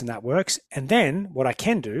helps and that works. And then what I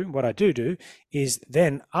can do, what I do is,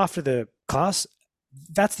 then after the class,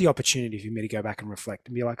 that's the opportunity for me to go back and reflect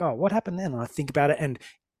and be like, oh, what happened then? And I think about it. And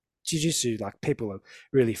jiu-jitsu, like, people are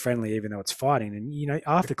really friendly, even though it's fighting. And,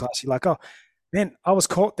 after class, you're like, oh man, I was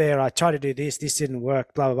caught there, I tried to do this didn't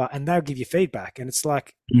work, blah blah blah. And they'll give you feedback. And it's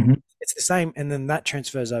like, Hmm. it's the same. And then that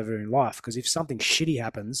transfers over in life, because if something shitty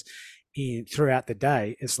happens throughout the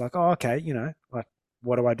day, it's like, oh, okay, like,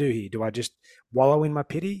 what do I do here? Do I just wallow in my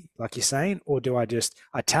pity, like you're saying? Or do I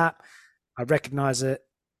tap, I recognize it,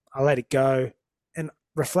 I let it go, and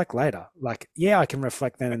reflect later? Like, yeah, I can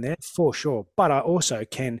reflect then and there for sure, but I also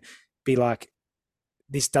can be like,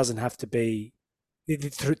 this doesn't have to be,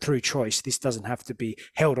 through choice. This doesn't have to be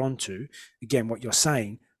held on to. Again, what you're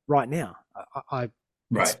saying right now, it's,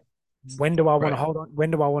 Right. when do I want to Right. hold on? When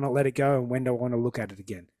do I want to let it go? And when do I want to look at it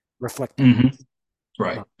again? Reflect on it. Hmm.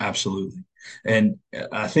 Right. But Absolutely. And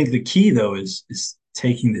I think the key though is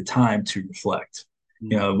taking the time to reflect.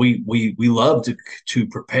 mm, We love to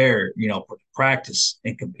prepare, practice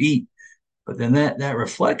and compete, but then that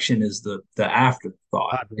reflection is the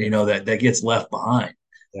afterthought, hard work. that gets left behind.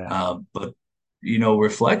 Yeah. But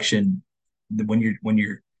reflection, when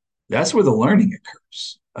you're that's where the learning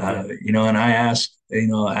occurs. Yeah. And I ask,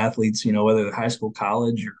 athletes, whether they're high school,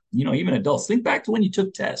 college, or, even adults, think back to when you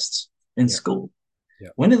took tests in Yeah. school. Yeah.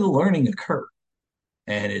 When did the learning occur?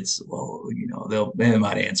 And it's, well, they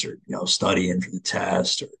might answer, studying for the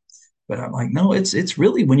test, but I'm like, no, it's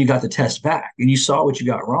really when you got the test back and you saw what you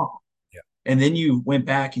got wrong. Yeah. And then you went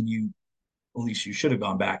back and at least you should have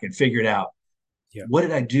gone back and figured out, Yeah. what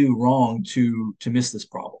did I do wrong to miss this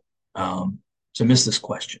problem, Yeah. to miss this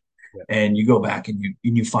question? Yeah. And you go back and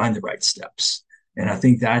you find the right steps. And I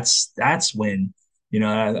think that's when,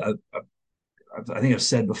 I think I've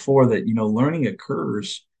said before that, learning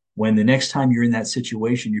occurs when the next time you're in that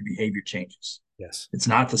situation, your behavior changes. Yes. It's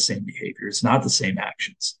not the same behavior. It's not the same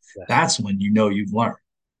actions. Yes. That's when you know you've learned.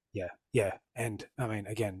 Yeah. Yeah. And I mean,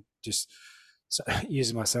 again, just so,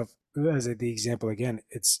 using myself as the example again,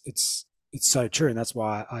 it's so true, and that's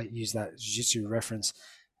why I use that jiu-jitsu reference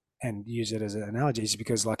and use it as an analogy. Is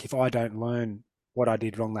because like if I don't learn what I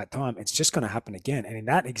did wrong that time, it's just going to happen again. And in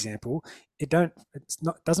that example, it's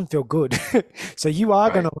not doesn't feel good. So you are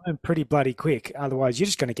going Right. to learn pretty bloody quick. Otherwise, you're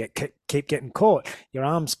just going to keep getting caught. Your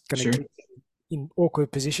arm's going to Sure. keep in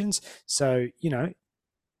awkward positions. So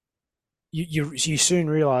you soon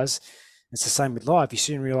realize it's the same with life. You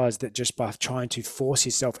soon realize that just by trying to force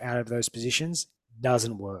yourself out of those positions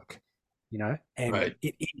doesn't work, and Right.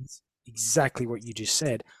 it is exactly what you just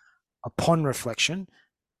said. Upon reflection,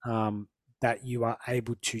 um, that you are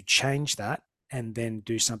able to change that and then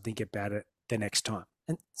do something about it the next time.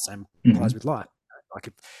 And same applies Hmm. with life. Like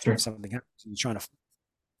if Sure. something happens and you're trying to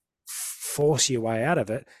force your way out of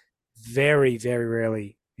it, very, very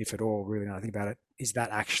rarely, if at all, really, when I think about it, is that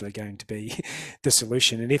actually going to be the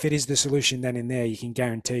solution? And if it is the solution, then in there you can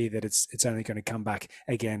guarantee that it's only going to come back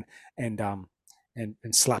again and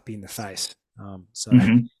and slap you in the face. So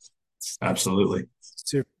Hmm. it's Absolutely.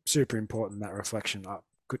 super, super important, that reflection. I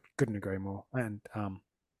couldn't agree more. And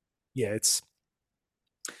yeah, it's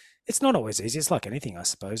not always easy. It's like anything, I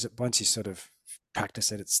suppose. Once you sort of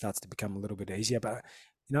practice it, it starts to become a little bit easier. But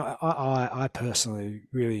I personally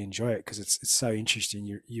really enjoy it because it's so interesting.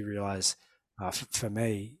 You realize, for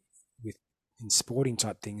me, with in sporting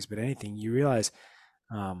type things, but anything, you realize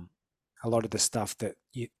um, a lot of the stuff that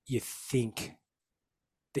you think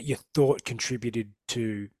that you thought contributed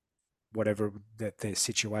to whatever that their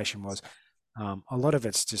situation was, a lot of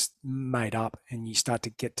it's just made up, and you start to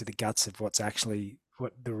get to the guts of what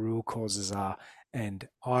the real causes are. And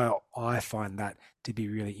I find that to be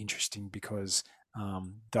really interesting because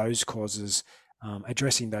those causes,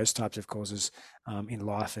 addressing those types of causes in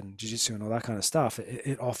life and jiu-jitsu and all that kind of stuff,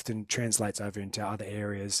 it often translates over into other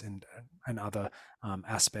areas and other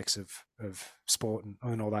aspects of sport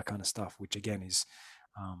and all that kind of stuff, which again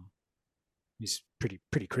um, is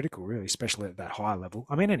pretty critical, really, especially at that higher level.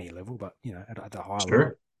 I mean, any level, but at the higher level,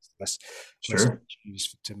 Sure. less less Sure.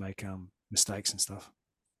 opportunities to make mistakes and stuff.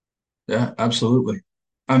 Yeah, absolutely.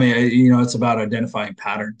 I mean, it's about identifying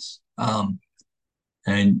patterns,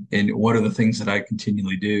 and what are the things that I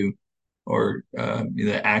continually do, or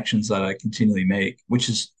the actions that I continually make, which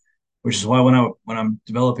is why when I'm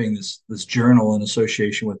developing this journal in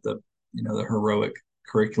association with the heroic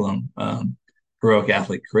curriculum, heroic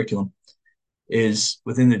athlete curriculum, is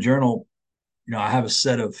within the journal. I have a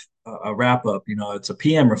set of a wrap up. It's a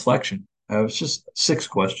PM reflection. It's just 6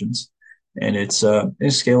 questions, and it's a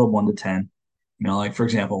scale of 1 to 10. Like for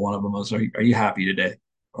example, one of them was, are you happy today,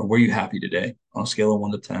 or were you happy today on a scale of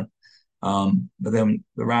 1 to 10? But then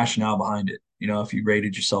the rationale behind it. If you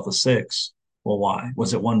rated yourself a 6, well, why?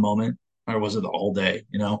 Was it one moment, or was it the whole day?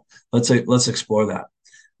 Let's explore that.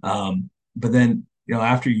 But then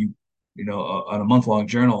after on a month long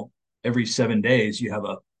journal, every 7 days you have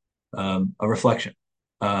a reflection,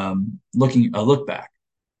 looking a look back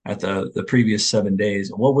at the previous 7 days,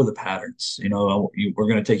 and what were the patterns. We're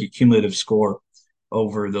going to take a cumulative score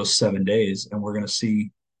over those 7 days, and we're going to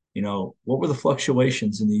see, what were the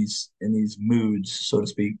fluctuations in these moods, so to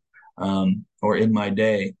speak, or in my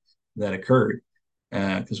day that occurred.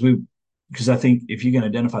 Because I think if you can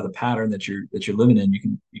identify the pattern that you're living in,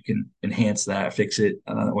 you can enhance that, fix it.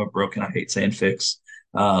 I don't know what broken. I hate saying fix.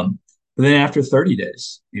 But then after 30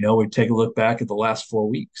 days, we take a look back at the last 4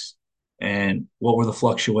 weeks, and what were the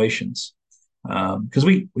fluctuations? Because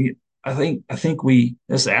I think we,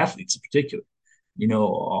 as athletes in particular,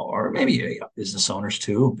 or maybe business owners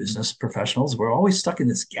too, business professionals, we're always stuck in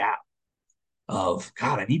this gap of,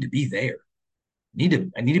 God, I need to be there.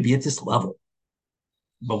 I need to be at this level,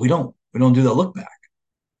 but we don't do the look back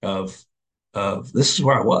of this is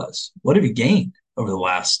where I was. What have you gained over the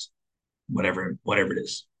last whatever it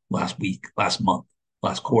is, last week, last month,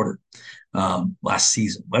 last quarter, last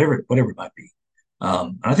season, whatever it might be.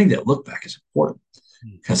 And I think that look back is important.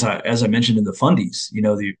 Mm. Because as I mentioned in the fundies,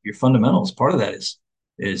 your fundamentals, part of that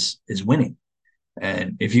is winning.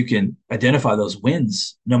 And if you can identify those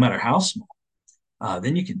wins, no matter how small,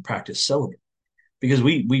 then you can practice celebrating. Because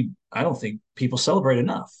we I don't think people celebrate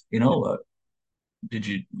enough. Yeah, Did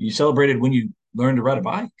you celebrated when you learned to ride a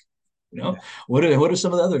bike? You know, yeah, what are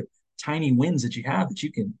some of the other tiny wins that you have that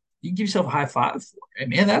you can give yourself a high five for? Hey,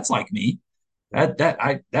 man, that's like me. yeah,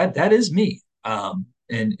 That is me.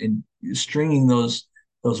 And stringing those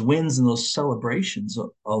wins and those celebrations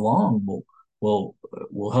along will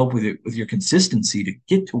help with your consistency to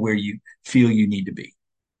get to where you feel you need to be.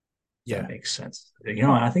 yeah. That makes sense.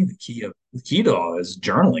 Oh, I think the key to all is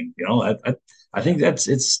journaling. I yeah, think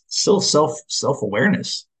it's still self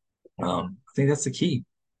awareness. I think that's the key.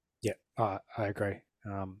 yeah. I agree.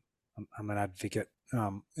 I'm an advocate,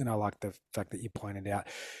 and I like the fact that you pointed out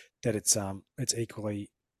that it's equally,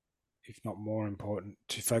 if not more important,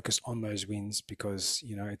 to focus on those wins because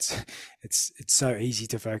it's so easy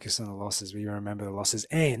to focus on the losses. We remember the losses,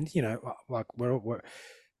 and like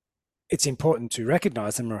it's important to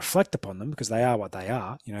recognize them and reflect upon them because they are what they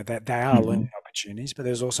are. That they are learning Hmm. opportunities, but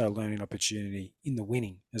there's also a learning opportunity in the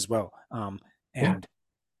winning as well. Yeah, And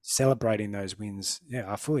celebrating those wins,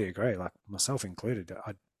 yeah, I fully agree. Like myself included,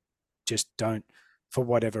 I just don't, for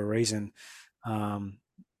whatever reason. Um,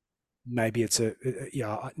 Maybe it's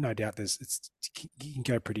yeah, no doubt you can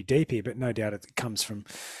go pretty deep here, but no doubt it comes from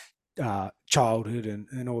childhood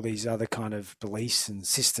and all these other kind of beliefs and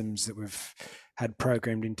systems that we've had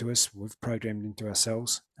programmed into us, we've programmed into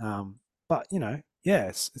ourselves. But yeah,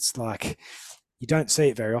 it's like you don't see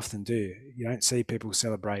it very often, do you? You don't see people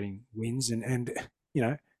celebrating wins, and you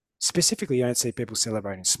know specifically, you don't see people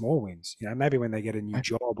celebrating small wins. Maybe when they get a new right.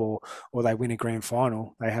 job or they win a grand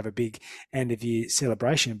final, they have a big end of year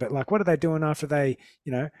celebration. But like, what are they doing after they,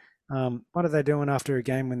 you know? What are they doing after a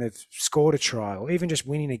game when they've scored a try or even just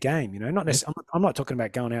winning a game? Not Right. necessarily. I'm not talking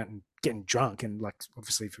about going out and getting drunk and like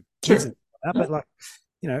obviously for kids and Sure. stuff like that, but like,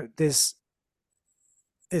 there's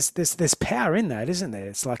power in that, isn't there?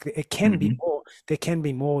 It's like it can be Hmm. more. There can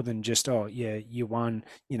be more than just, oh yeah, you won.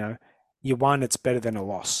 You won. It's better than a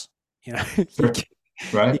loss. You know, you Sure. can, you,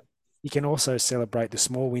 Right. you can also celebrate the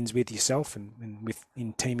small wins with yourself and with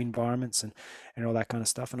in team environments and all that kind of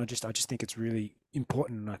stuff. And I just think it's really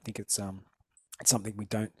important. And I think it's something we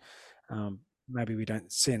don't maybe we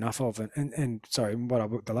don't see enough of. And sorry,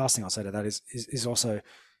 the last thing I'll say to that is also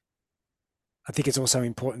I think it's also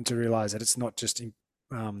important to realize that it's not just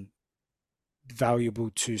um,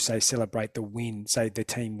 valuable to say celebrate the win, say the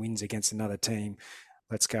team wins against another team.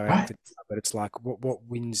 Let's go out Right. for dinner. But it's like what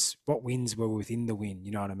wins were within the win?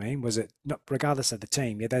 You know what I mean? Was it not regardless of the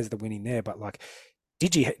team? Yeah, there's the winning there, but like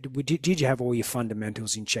did you have all your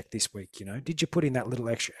fundamentals in check this week? Did you put in that little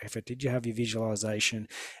extra effort? Did you have your visualization?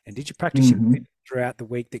 And did you practice your Hmm. throughout the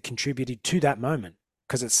week that contributed to that moment?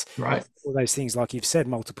 Because it's Right. all those things, like you've said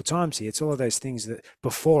multiple times here, it's all of those things that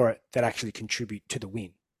before it that actually contribute to the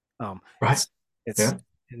win. Right. It's it's Yeah.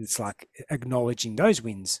 it's like acknowledging those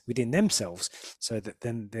wins within themselves, so that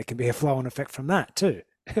then there can be a flow and effect from that too.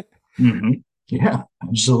 Hmm. Yeah,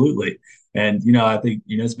 absolutely. And I think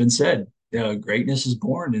it's been said, greatness is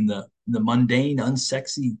born in the mundane,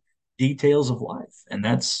 unsexy details of life, and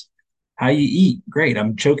that's how you eat. Great.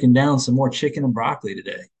 I'm choking down some more chicken and broccoli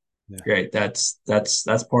today. Yeah, Great. That's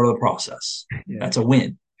part of the process. yeah, That's a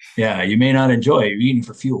win. Yeah, you may not enjoy it. You're eating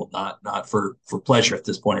for fuel, not for pleasure at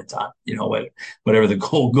this point in time. Whatever the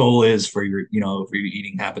goal is for your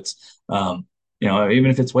eating habits. Even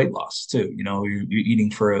if it's weight loss too. You're eating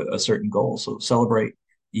for a certain goal. So celebrate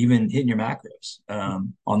even hitting your macros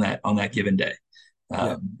on that given day.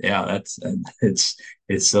 yeah, Yeah,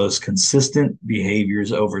 it's those consistent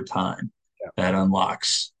behaviors over time yeah, that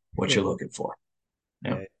unlocks what yeah. you're looking for.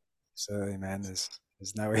 Yeah. Yeah. So man, there's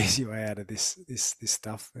no easy way out of this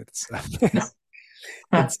stuff. It's No.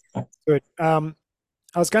 it's good. I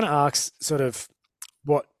was going to ask sort of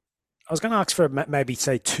what I was going to ask for maybe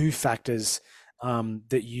say two factors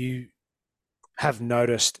that you have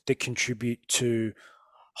noticed that contribute to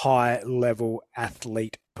high level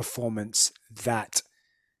athlete performance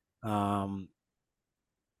um,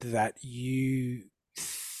 that you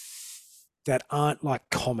that aren't like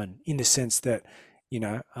common in the sense that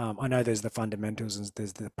I know there's the fundamentals and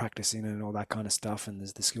there's the practicing and all that kind of stuff and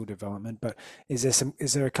there's the skill development, but is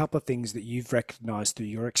there a couple of things that you've recognized through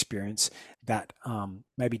your experience that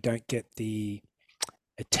maybe don't get the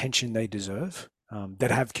attention they deserve,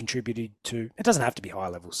 that have contributed to, it doesn't have to be high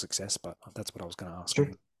level success, but that's what I was going to ask Sure.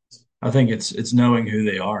 anyway. I think it's knowing who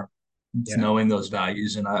they are. It's Yeah, knowing those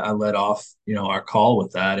values. And I led off, our call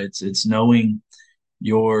with that. It's knowing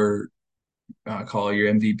your call your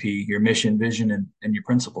MVP, your mission, vision, and your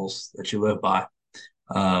principles that you live by.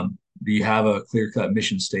 Do you have a clear cut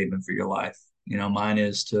mission statement for your life? Mine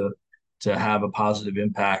is to have a positive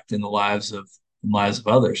impact in the lives of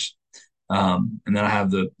others. And then I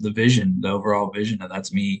have the vision, the overall vision, and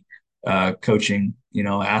that's me coaching,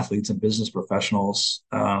 athletes and business professionals,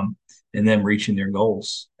 and them reaching their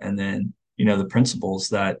goals. And then, the principles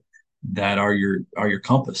that are your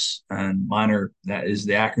compass. And mine are that is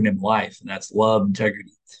the acronym LIFE, and that's love,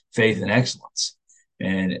 integrity, faith, and excellence.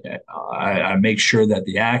 And I make sure that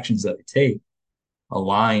the actions that I take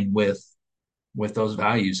align with those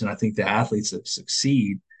values. And I think the athletes that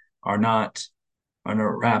succeed are not are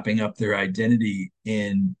not wrapping up their identity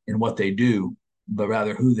in what they do, but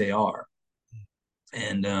rather who they are.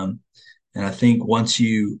 And and I think once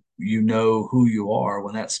you know who you are,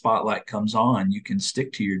 when that spotlight comes on, you can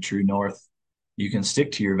stick to your true north. You can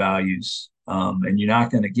stick to your values, and you're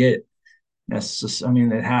not going to get necessarily. I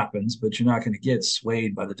mean, it happens, but you're not going to get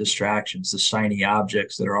swayed by the distractions, the shiny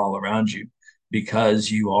objects that are all around you,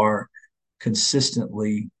 because you are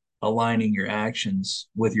consistently aligning your actions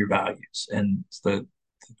with your values. And the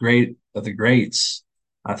great of the greats,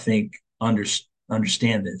 I think,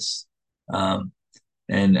 understand this. Um,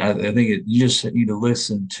 and I think you just need to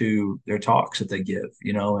listen to their talks that they give,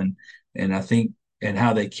 and I think and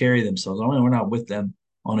how they carry themselves. I mean, we're not with them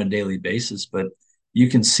on a daily basis, but you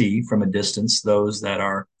can see from a distance those that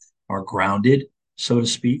are grounded, so to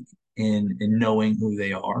speak, in knowing who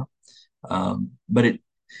they are. But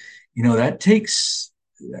that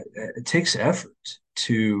it takes effort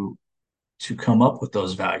to to come up with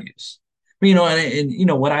those values. And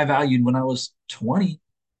what I valued when I was 20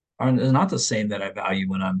 is not the same that I value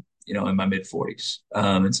when I'm, in my mid 40s.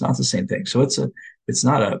 It's not the same thing. So it's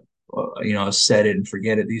not a set it and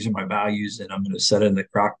forget it. These are my values, and I'm going to set it in the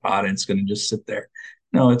crock pot, and it's going to just sit there.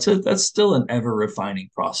 No, that's still an ever refining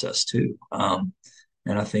process too.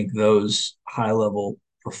 And I think those high level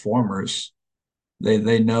performers,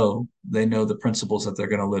 they know the principles that they're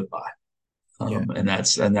going to live by, Yeah, and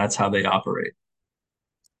that's how they operate.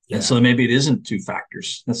 And yeah, so maybe it isn't two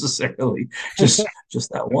factors necessarily, just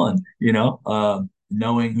that one,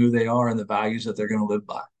 knowing who they are and the values that they're going to live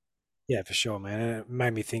by. yeah, for sure, man. And it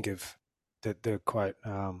made me think of the quote,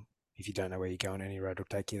 "If you don't know where you're going, any road will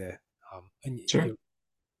take you there." And Sure,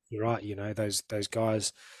 you're right. Those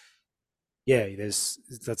guys. Yeah, that's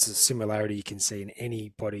a similarity you can see in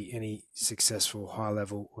anybody, any successful high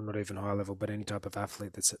level or not even high level, but any type of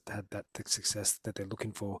athlete that's had that the success that they're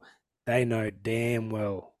looking for. They know damn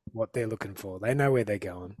well what they're looking for. They know where they're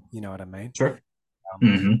going. You know what I mean? sure.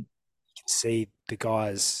 You Hmm. can see the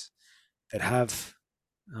guys that have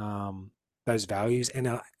um, those values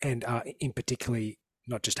and in particularly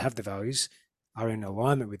not just have the values, are in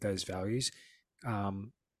alignment with those values.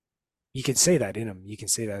 Um, you can see that in them. You can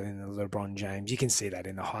see that in the LeBron James. You can see that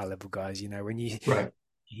in the high level guys. When Right,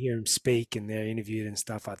 you hear them speak and they're interviewed and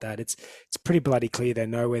stuff like that, it's pretty bloody clear they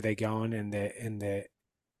know where they're going and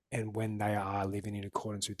when they are living in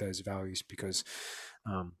accordance with those values. Because,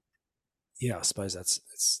 yeah, I suppose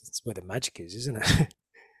that's where the magic is, isn't it?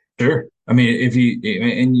 sure. I mean, if you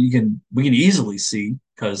and we can easily see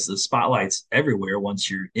because the spotlight's everywhere. Once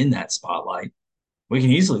you're in that spotlight, we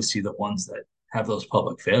can easily see the ones that have those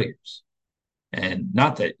public failures. And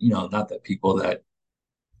not that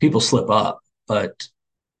people slip up, but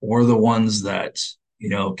we're the ones that,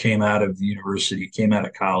 came out of university, came out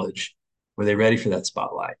of college. Were they ready for that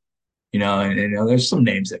spotlight? And there's some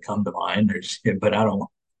names that come to mind. But I don't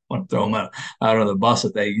want to throw them out on the bus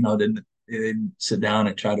if they didn't sit down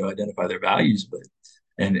and try to identify their values, but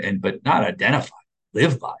not identify,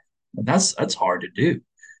 live by. And that's hard to do,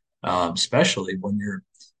 especially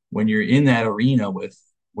when you're in that arena with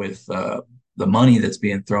the money that's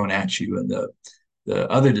being thrown at you and the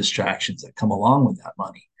other distractions that come along with that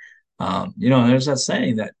money. There's that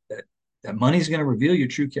saying that money is going to reveal your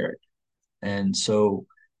true character. And so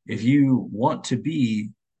if you want to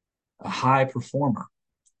be a high performer,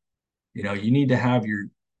 you need to have your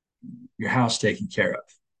house taken care of,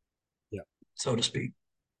 Yeah, so to speak.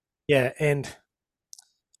 yeah, and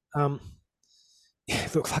um,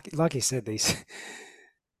 look, like you said, these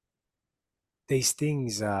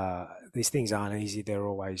things aren't easy. They're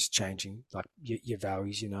always changing. Like your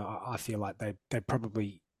values, I feel like they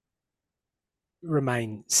probably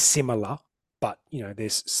remain similar, but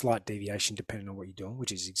there's slight deviation depending on what you're doing,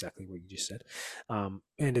 which is exactly what you just said. And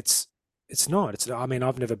it's not. It's I mean,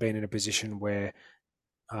 I've never been in a position where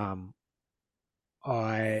um,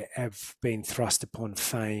 I have been thrust upon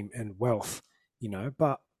fame and wealth,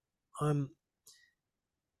 but I'm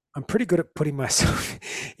I'm pretty good at putting myself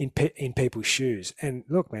in people's shoes. And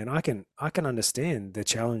look, man, I can understand the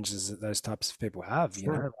challenges that those types of people have. You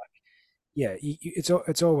Sure. know, yeah, it's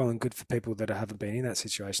all well and good for people that haven't been in that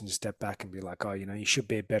situation to step back and be like, oh, you should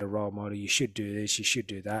be a better role model. You should do this. You should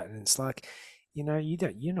do that. And it's like, you're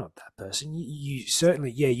not that person. You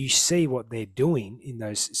certainly, yeah, you see what they're doing in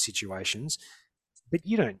those situations, but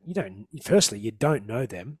you don't. Firstly, you don't know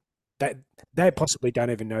them. They they possibly don't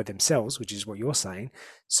even know themselves, which is what you're saying.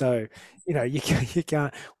 So you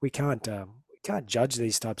can't we can't judge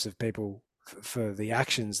these types of people for the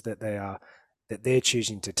actions that they're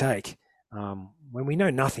choosing to take when we know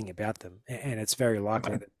nothing about them, and it's very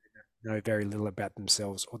likely Right. that they know very little about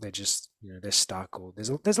themselves, or they're just they're stuck, or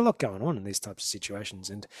there's a lot going on in these types of situations,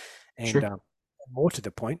 and Sure. more to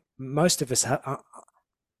the point, most of us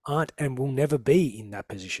aren't and will never be in that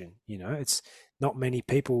position. It's not many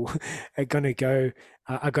people are going to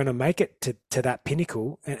are going to make it to that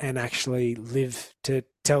pinnacle and actually live to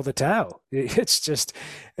tell the tale. It's just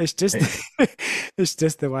Hey, it's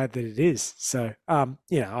just the way that it is. So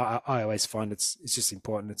I always find it's just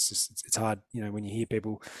important. It's hard, when you hear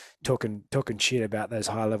people talking shit about those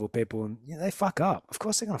high level people, and they fuck up. Of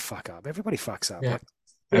course they're gonna fuck up. Everybody fucks up. yeah, Like,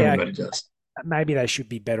 yeah, everybody does. maybe they should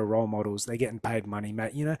be better role models. They're getting paid money,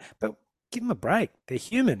 mate, but give them a break. They're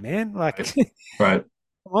human, man. Like, Right. come Right.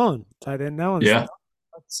 on. So then no one's Yeah.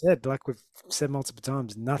 like said, like we've said multiple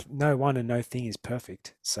times, no one and no thing is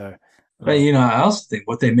perfect. So, But um, I also think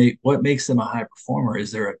what makes them a high performer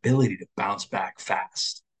is their ability to bounce back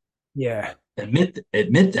fast. yeah,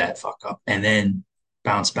 Admit that fuck up and then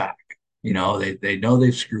bounce back. They know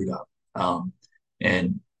they've screwed up.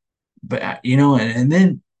 And but and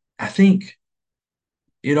then I think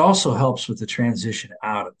it also helps with the transition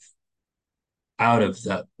out of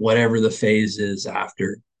the whatever the phase is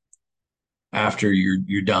after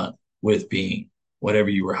you're done with being whatever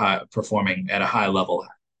you were performing at a high level,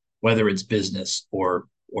 whether it's business or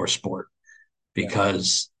sport, yeah,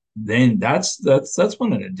 because then that's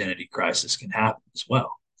when an identity crisis can happen as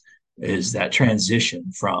well. Is that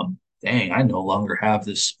transition from, dang, I no longer have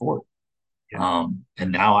this sport, yeah,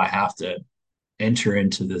 and now I have to enter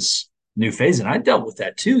into this new phase. And I dealt with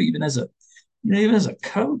that too, even as a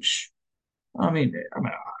coach. I'm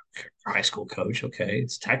a high school coach. Okay,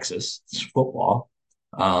 it's Texas, it's football,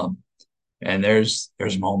 um, and there's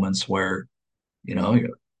moments where you go,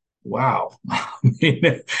 wow. I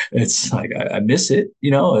mean, it's like I miss it,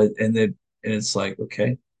 and it's like,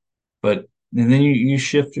 okay, but and then you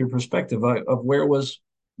shift your perspective of what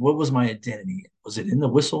was my identity? Was it in the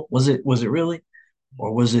whistle? Was it really,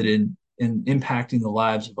 or was it in impacting the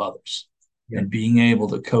lives of others yeah, and being able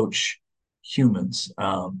to coach humans,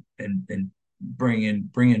 and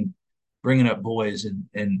bringing up boys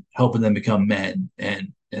and helping them become men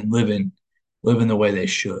and living the way they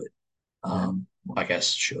should, yeah, I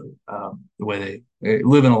guess should, the way they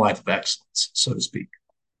live in a life of excellence, so to speak.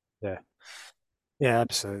 yeah, yeah.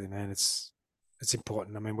 Absolutely, man. It's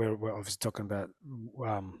important. I mean, we're obviously talking about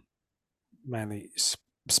um, mainly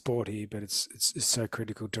sport here, but it's so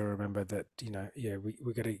critical to remember that yeah,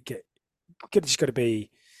 we got to just got to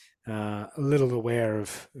be a little aware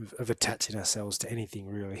of attaching ourselves to anything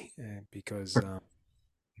really, because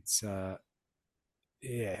it's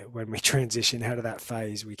yeah, when we transition out of that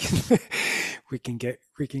phase, we can we can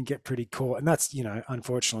get pretty caught, and that's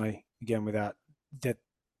unfortunately, again, that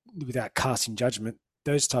without casting judgment,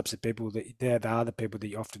 those types of people they are the people that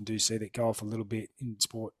you often do see that go off a little bit in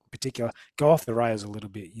sport, in particular, go off the rails a little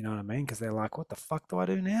bit. You know what I mean? Because they're like, what the fuck do I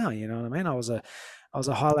do now? You know what I mean? I was a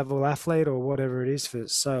high level athlete or whatever it is for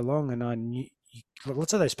so long, and I knew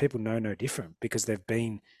lots of those people know no different because they've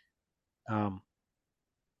been um,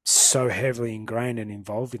 so heavily ingrained and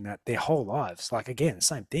involved in that their whole lives. Like, again,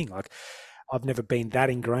 same thing. Like, I've never been that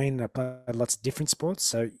ingrained. I played lots of different sports,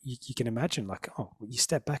 so you can imagine, like, oh, you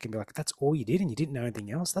step back and be like, that's all you did, and you didn't know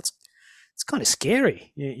anything else. It's kind of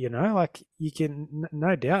scary, like you can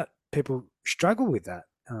no doubt people struggle with that.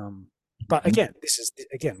 But Mhm. again, this is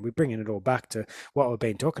again we're bringing it all back to what we've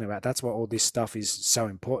been talking about. That's why all this stuff is so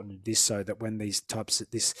important. This so that when these types of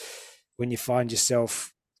this, when you find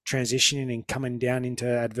yourself transitioning and coming down into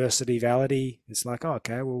adversity valley, it's like, oh,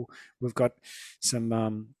 okay, well, we've got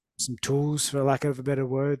some tools, for lack of a better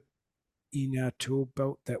word, in our tool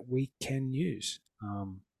belt that we can use,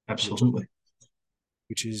 which Absolutely.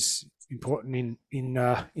 which is important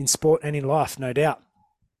in sport and in life, no doubt.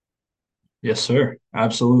 Yes, sir.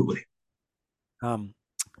 Absolutely. Um,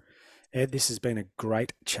 Ed, this has been a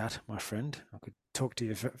great chat, my friend. I could talk to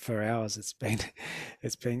you for hours. It's been,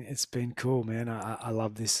 it's been cool, man. I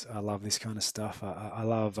love this. I love this kind of stuff. I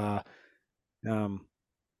love, um,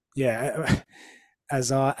 yeah.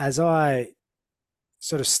 as I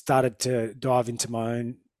sort of started to dive into my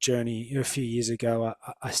own journey a few years ago,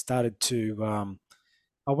 I started to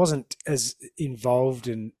I wasn't as involved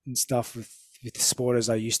in stuff with sport as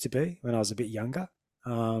I used to be when I was a bit younger.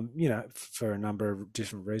 For a number of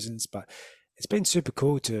different reasons, but it's been super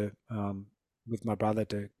cool to with my brother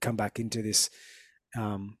to come back into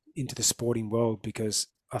the sporting world because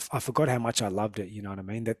I forgot how much I loved it. You know what I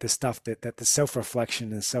mean? That the stuff that the self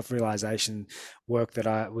reflection and self realization work that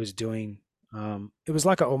I was doing. It was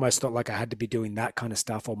like I almost felt like I had to be doing that kind of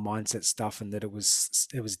stuff or mindset stuff, and that it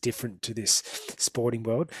was different to this sporting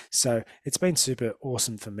world. So it's been super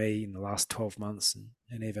awesome for me in the last 12 months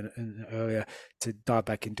and even earlier to dive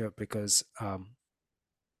back into it because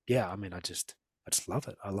yeah, I mean, I just love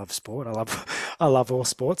it. I love sport. I love I love all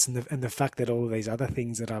sports, and the fact that all of these other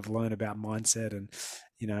things that I've learned about mindset and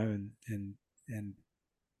and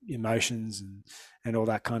emotions and all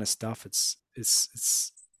that kind of stuff.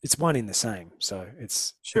 It's one in the same. So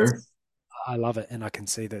it's Sure. I love it, and I can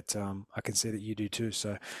see that you do too.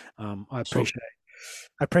 So I So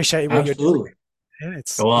appreciate what you're doing. absolutely. And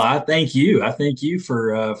it's Well, it's I thank you. I thank you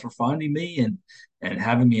for finding me and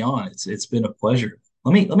having me on. It's been a pleasure.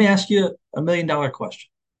 Let me ask you $1 million question.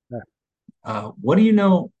 What do you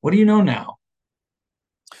know? What do you know now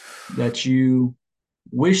that you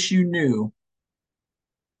wish you knew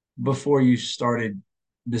before you started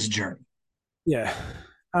this journey? yeah.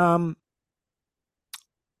 Um,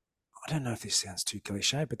 I don't know if this sounds too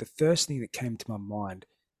cliche, but the first thing that came to my mind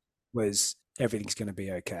was everything's going to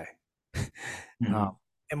be okay. um, Hmm.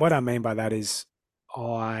 and what I mean by that is,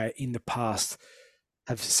 I, in the past,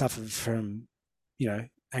 have suffered from,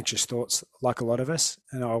 anxious thoughts like a lot of us.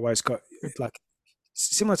 And I always got like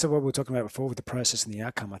similar to what we were talking about before with the process and the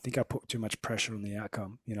outcome. I think I put too much pressure on the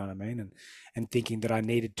outcome, you know what I mean? And thinking that I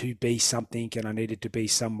needed to be something and I needed to be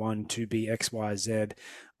someone to be X, Y, Z.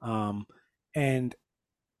 Um, and,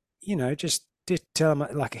 just tell them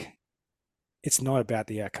like, it's not about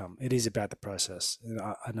the outcome. It is about the process. And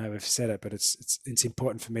I know we've said it, but it's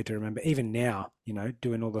important for me to remember. Even now,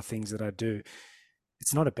 doing all the things that I do,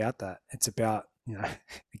 it's not about that. It's about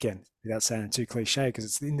again, without sounding too cliche, because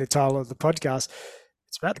it's in the title of the podcast.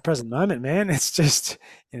 It's about the present moment, man. It's just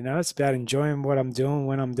it's about enjoying what I'm doing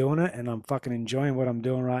when I'm doing it, and I'm fucking enjoying what I'm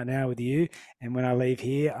doing right now with you. And when I leave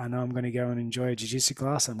here, I know I'm going to go and enjoy a jiu-jitsu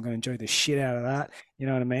class. I'm going to enjoy the shit out of that. You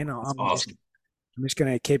know what I mean? That's awesome. I'm just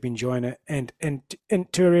going to keep enjoying it, and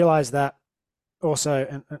to realize that also,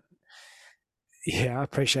 and yeah, I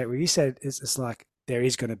appreciate what you said. It's like there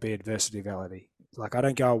is going to be adversity valley. Like I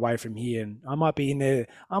don't go away from here, and I might be in there.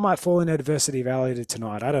 I might fall in adversity valley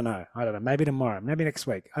tonight. I don't know. I don't know. Maybe tomorrow. Maybe next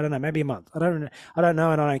week. I don't know. Maybe a month. I don't. I don't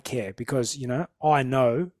know, and I don't care because I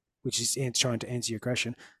know, which is trying to answer your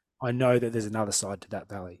question. I know that there's another side to that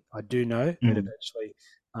valley. I do know that Mhm. eventually,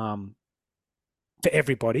 for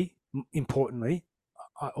everybody, importantly,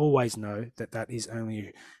 I always know that that is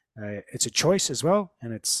only it's a choice as well,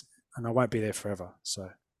 and I won't be there forever. So,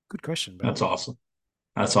 good question, bro. That's awesome.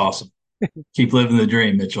 That's awesome. Keep living the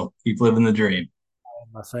dream, Mitchell. Keep living the dream.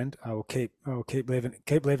 My friend, I will keep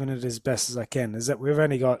living it as best as I can. Is that we've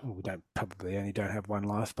only got we don't probably only don't have one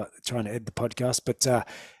life, but trying to end the podcast. But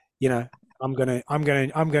you know, I'm gonna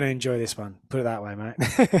enjoy this one. Put it that way,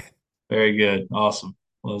 mate. Very good. Awesome.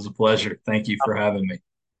 Well, it was a pleasure. Thank you for having me.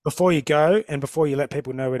 Before you go and before you let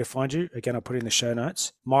people know where to find you, again, I'll put it in the show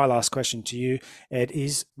notes. My last question to you, Ed,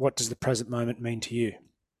 is what does the present moment mean to you?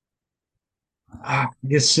 I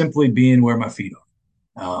guess simply being where my feet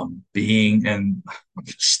are, being and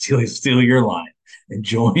steal your line,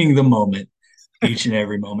 enjoying the moment, each and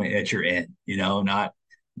every moment that you're in.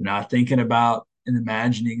 Not thinking about and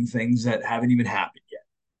imagining things that haven't even happened yet.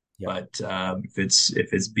 Yep. But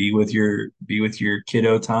if it's be with your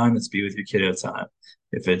kiddo time, it's be with your kiddo time.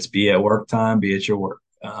 If it's be at work time, be at your work.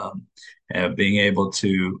 And being able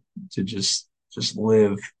to just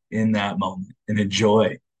live in that moment and enjoy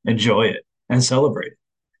it and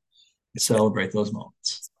It's celebrate those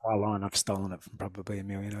moments. my line. I've stolen it from probably a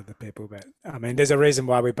million other people, but I mean, there's a reason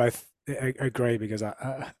why we both agree because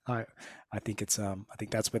I think I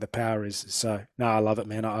think that's where the power is. So no, I love it,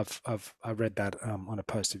 man. I read that on a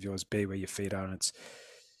post of yours, be where your feet are, and it's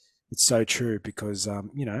so true because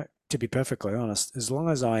to be perfectly honest, as long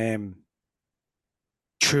as I am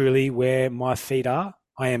truly where my feet are,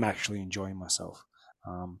 I am actually enjoying myself.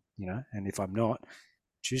 And if I'm not,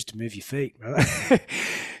 choose to move your feet, brother.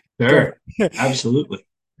 Go Sure, absolutely.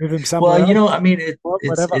 move them Well, somewhere else, I mean,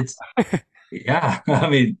 whatever. yeah. I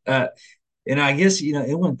mean, and I guess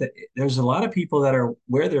there's a lot of people that are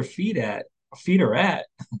where their feet are at,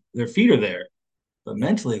 their feet are there, but Yeah,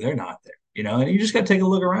 mentally they're not there. And you just got to take a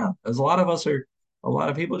look around. There's a lot of us are. a lot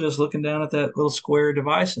of people just looking down at that little square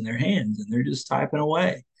device in their hands, and they're just typing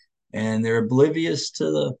away, and they're oblivious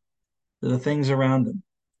to the things around them.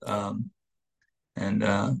 Um, and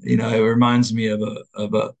it reminds me of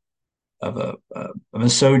a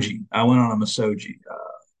Masoji. I went on a Masoji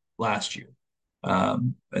last year,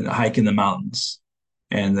 and a hike in the mountains,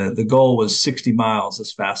 and the goal was 60 miles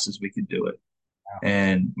as fast as we could do it,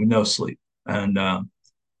 and with no sleep. And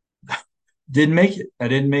didn't make it. I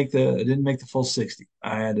didn't make the full 60.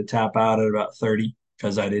 I had to tap out at about 30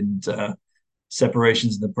 because I didn't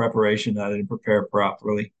separations in the preparation. I didn't prepare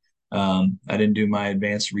properly. I didn't do my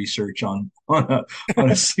advanced research on a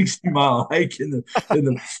 60-mile hike in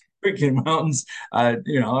the freaking mountains.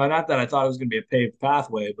 Not that I thought it was going to be a paved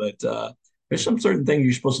pathway, but there's some certain things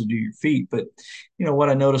you're supposed to do your feet. But what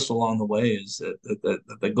I noticed along the way is that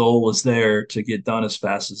the goal was there to get done as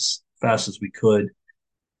fast as we could.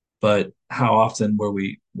 But how often were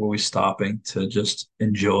we stopping to just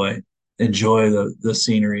enjoy the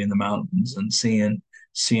scenery in the mountains and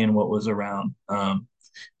seeing what was around.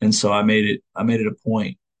 And so I made it a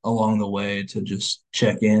point along the way to just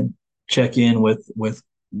check in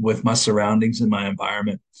with my surroundings and my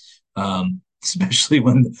environment, especially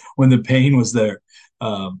when the pain was there.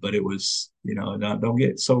 But it was, don't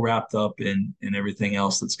get so wrapped up in everything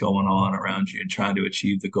else that's going on around you and trying to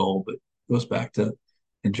achieve the goal. But it goes back to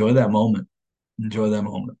enjoy that moment. Enjoy that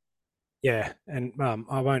moment. Yeah, and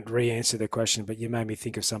I won't re-answer the question, but you made me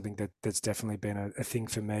think of something that's definitely been a thing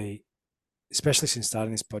for me, especially since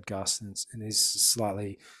starting this podcast, and is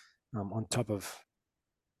slightly on top of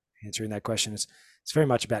answering that question. It's very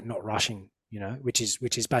much about not rushing, which is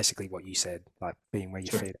basically what you said, like being where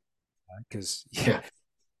your Sure. feet are, because yeah,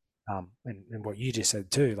 Yeah. and what you just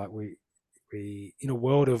said too, like we in a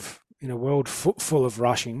world full of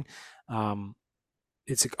rushing, um,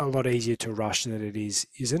 it's a lot easier to rush than it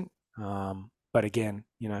isn't. But again,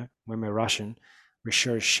 when we're rushing, we're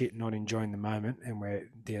sure as shit not enjoying the moment, and we're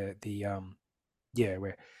the yeah,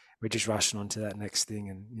 we're just rushing on to that next thing,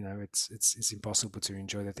 and it's impossible to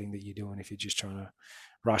enjoy the thing that you're doing if you're just trying to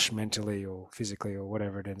rush mentally or physically or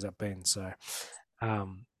whatever it ends up being. So,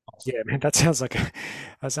 um, yeah, man, that sounds like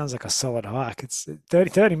a solid hike. It's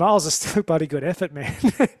 30 miles is still a bloody good effort, man.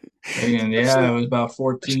 And yeah, especially, it was about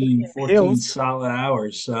especially in the 14 hills. solid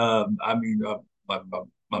hours. I mean, my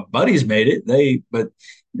buddies made it. But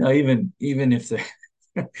even if they,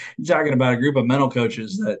 you're talking about a group of mental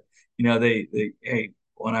coaches that, hey,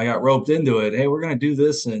 when I got roped into it, hey, we're going to do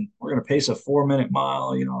this and we're going to pace a 4 minute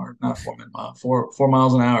mile, or not 4 minute mile, 4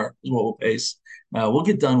 miles an hour is what we'll pace. We'll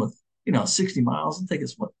get done with, 60 miles and take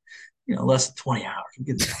us less than 20 hours. We'll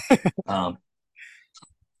get it done. Um,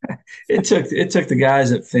 it took the guys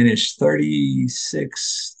that finished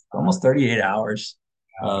 36, almost 38 hours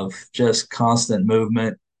Uh, of just constant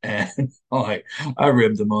movement. And like I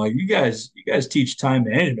ribbed them all. You guys teach time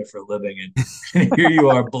management for a living, and here you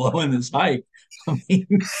are blowing this hike. I mean,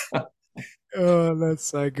 oh, that's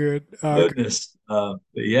so good. goodness. But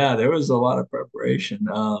yeah, there was a lot of preparation.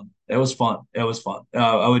 It was fun. It was fun.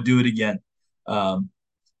 I would do it again. Um,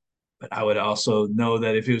 but I would also know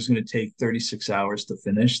that if it was going to take 36 hours to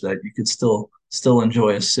finish, that you could still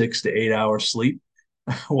enjoy a 6 to 8 hour sleep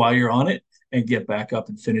while you're on it and get back up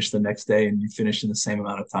and finish the next day, and you finish in the same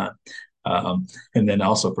amount of time. And then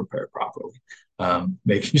also prepare properly,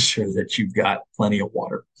 making sure that you've got plenty of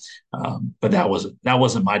water. But that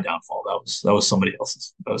wasn't my downfall. That was somebody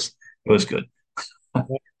else's. It was good. All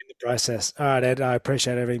In the process. All right, Ed, I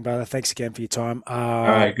appreciate everything, brother. Thanks again for your time.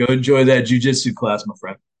 right, go enjoy that jujitsu class, my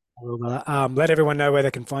friend. Let everyone know where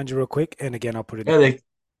they can find you real quick. And again, I'll put it in the Yeah, podcast. they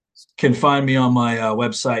can find me on my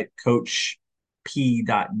website,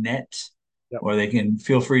 coachp.net, Yep. or they can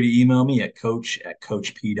feel free to email me at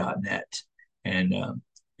coach@coachp.net. And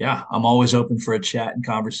yeah, I'm always open for a chat and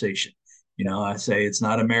conversation. I say it's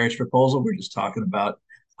not a marriage proposal. We're just talking about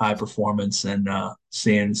high performance and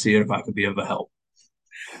seeing if I could be of a help.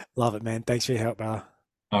 Love it, man. Thanks for your help, brother.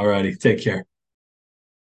 All righty. Take care.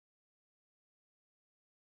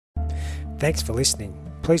 Thanks for listening.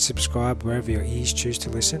 Please subscribe wherever your ears choose to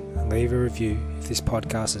listen and leave a review if this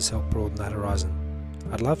podcast has helped broaden that horizon.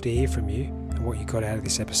 I'd love to hear from you and what you got out of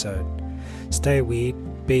this episode. Stay weird,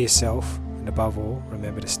 be yourself, and above all,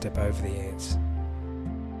 remember to step over the ants.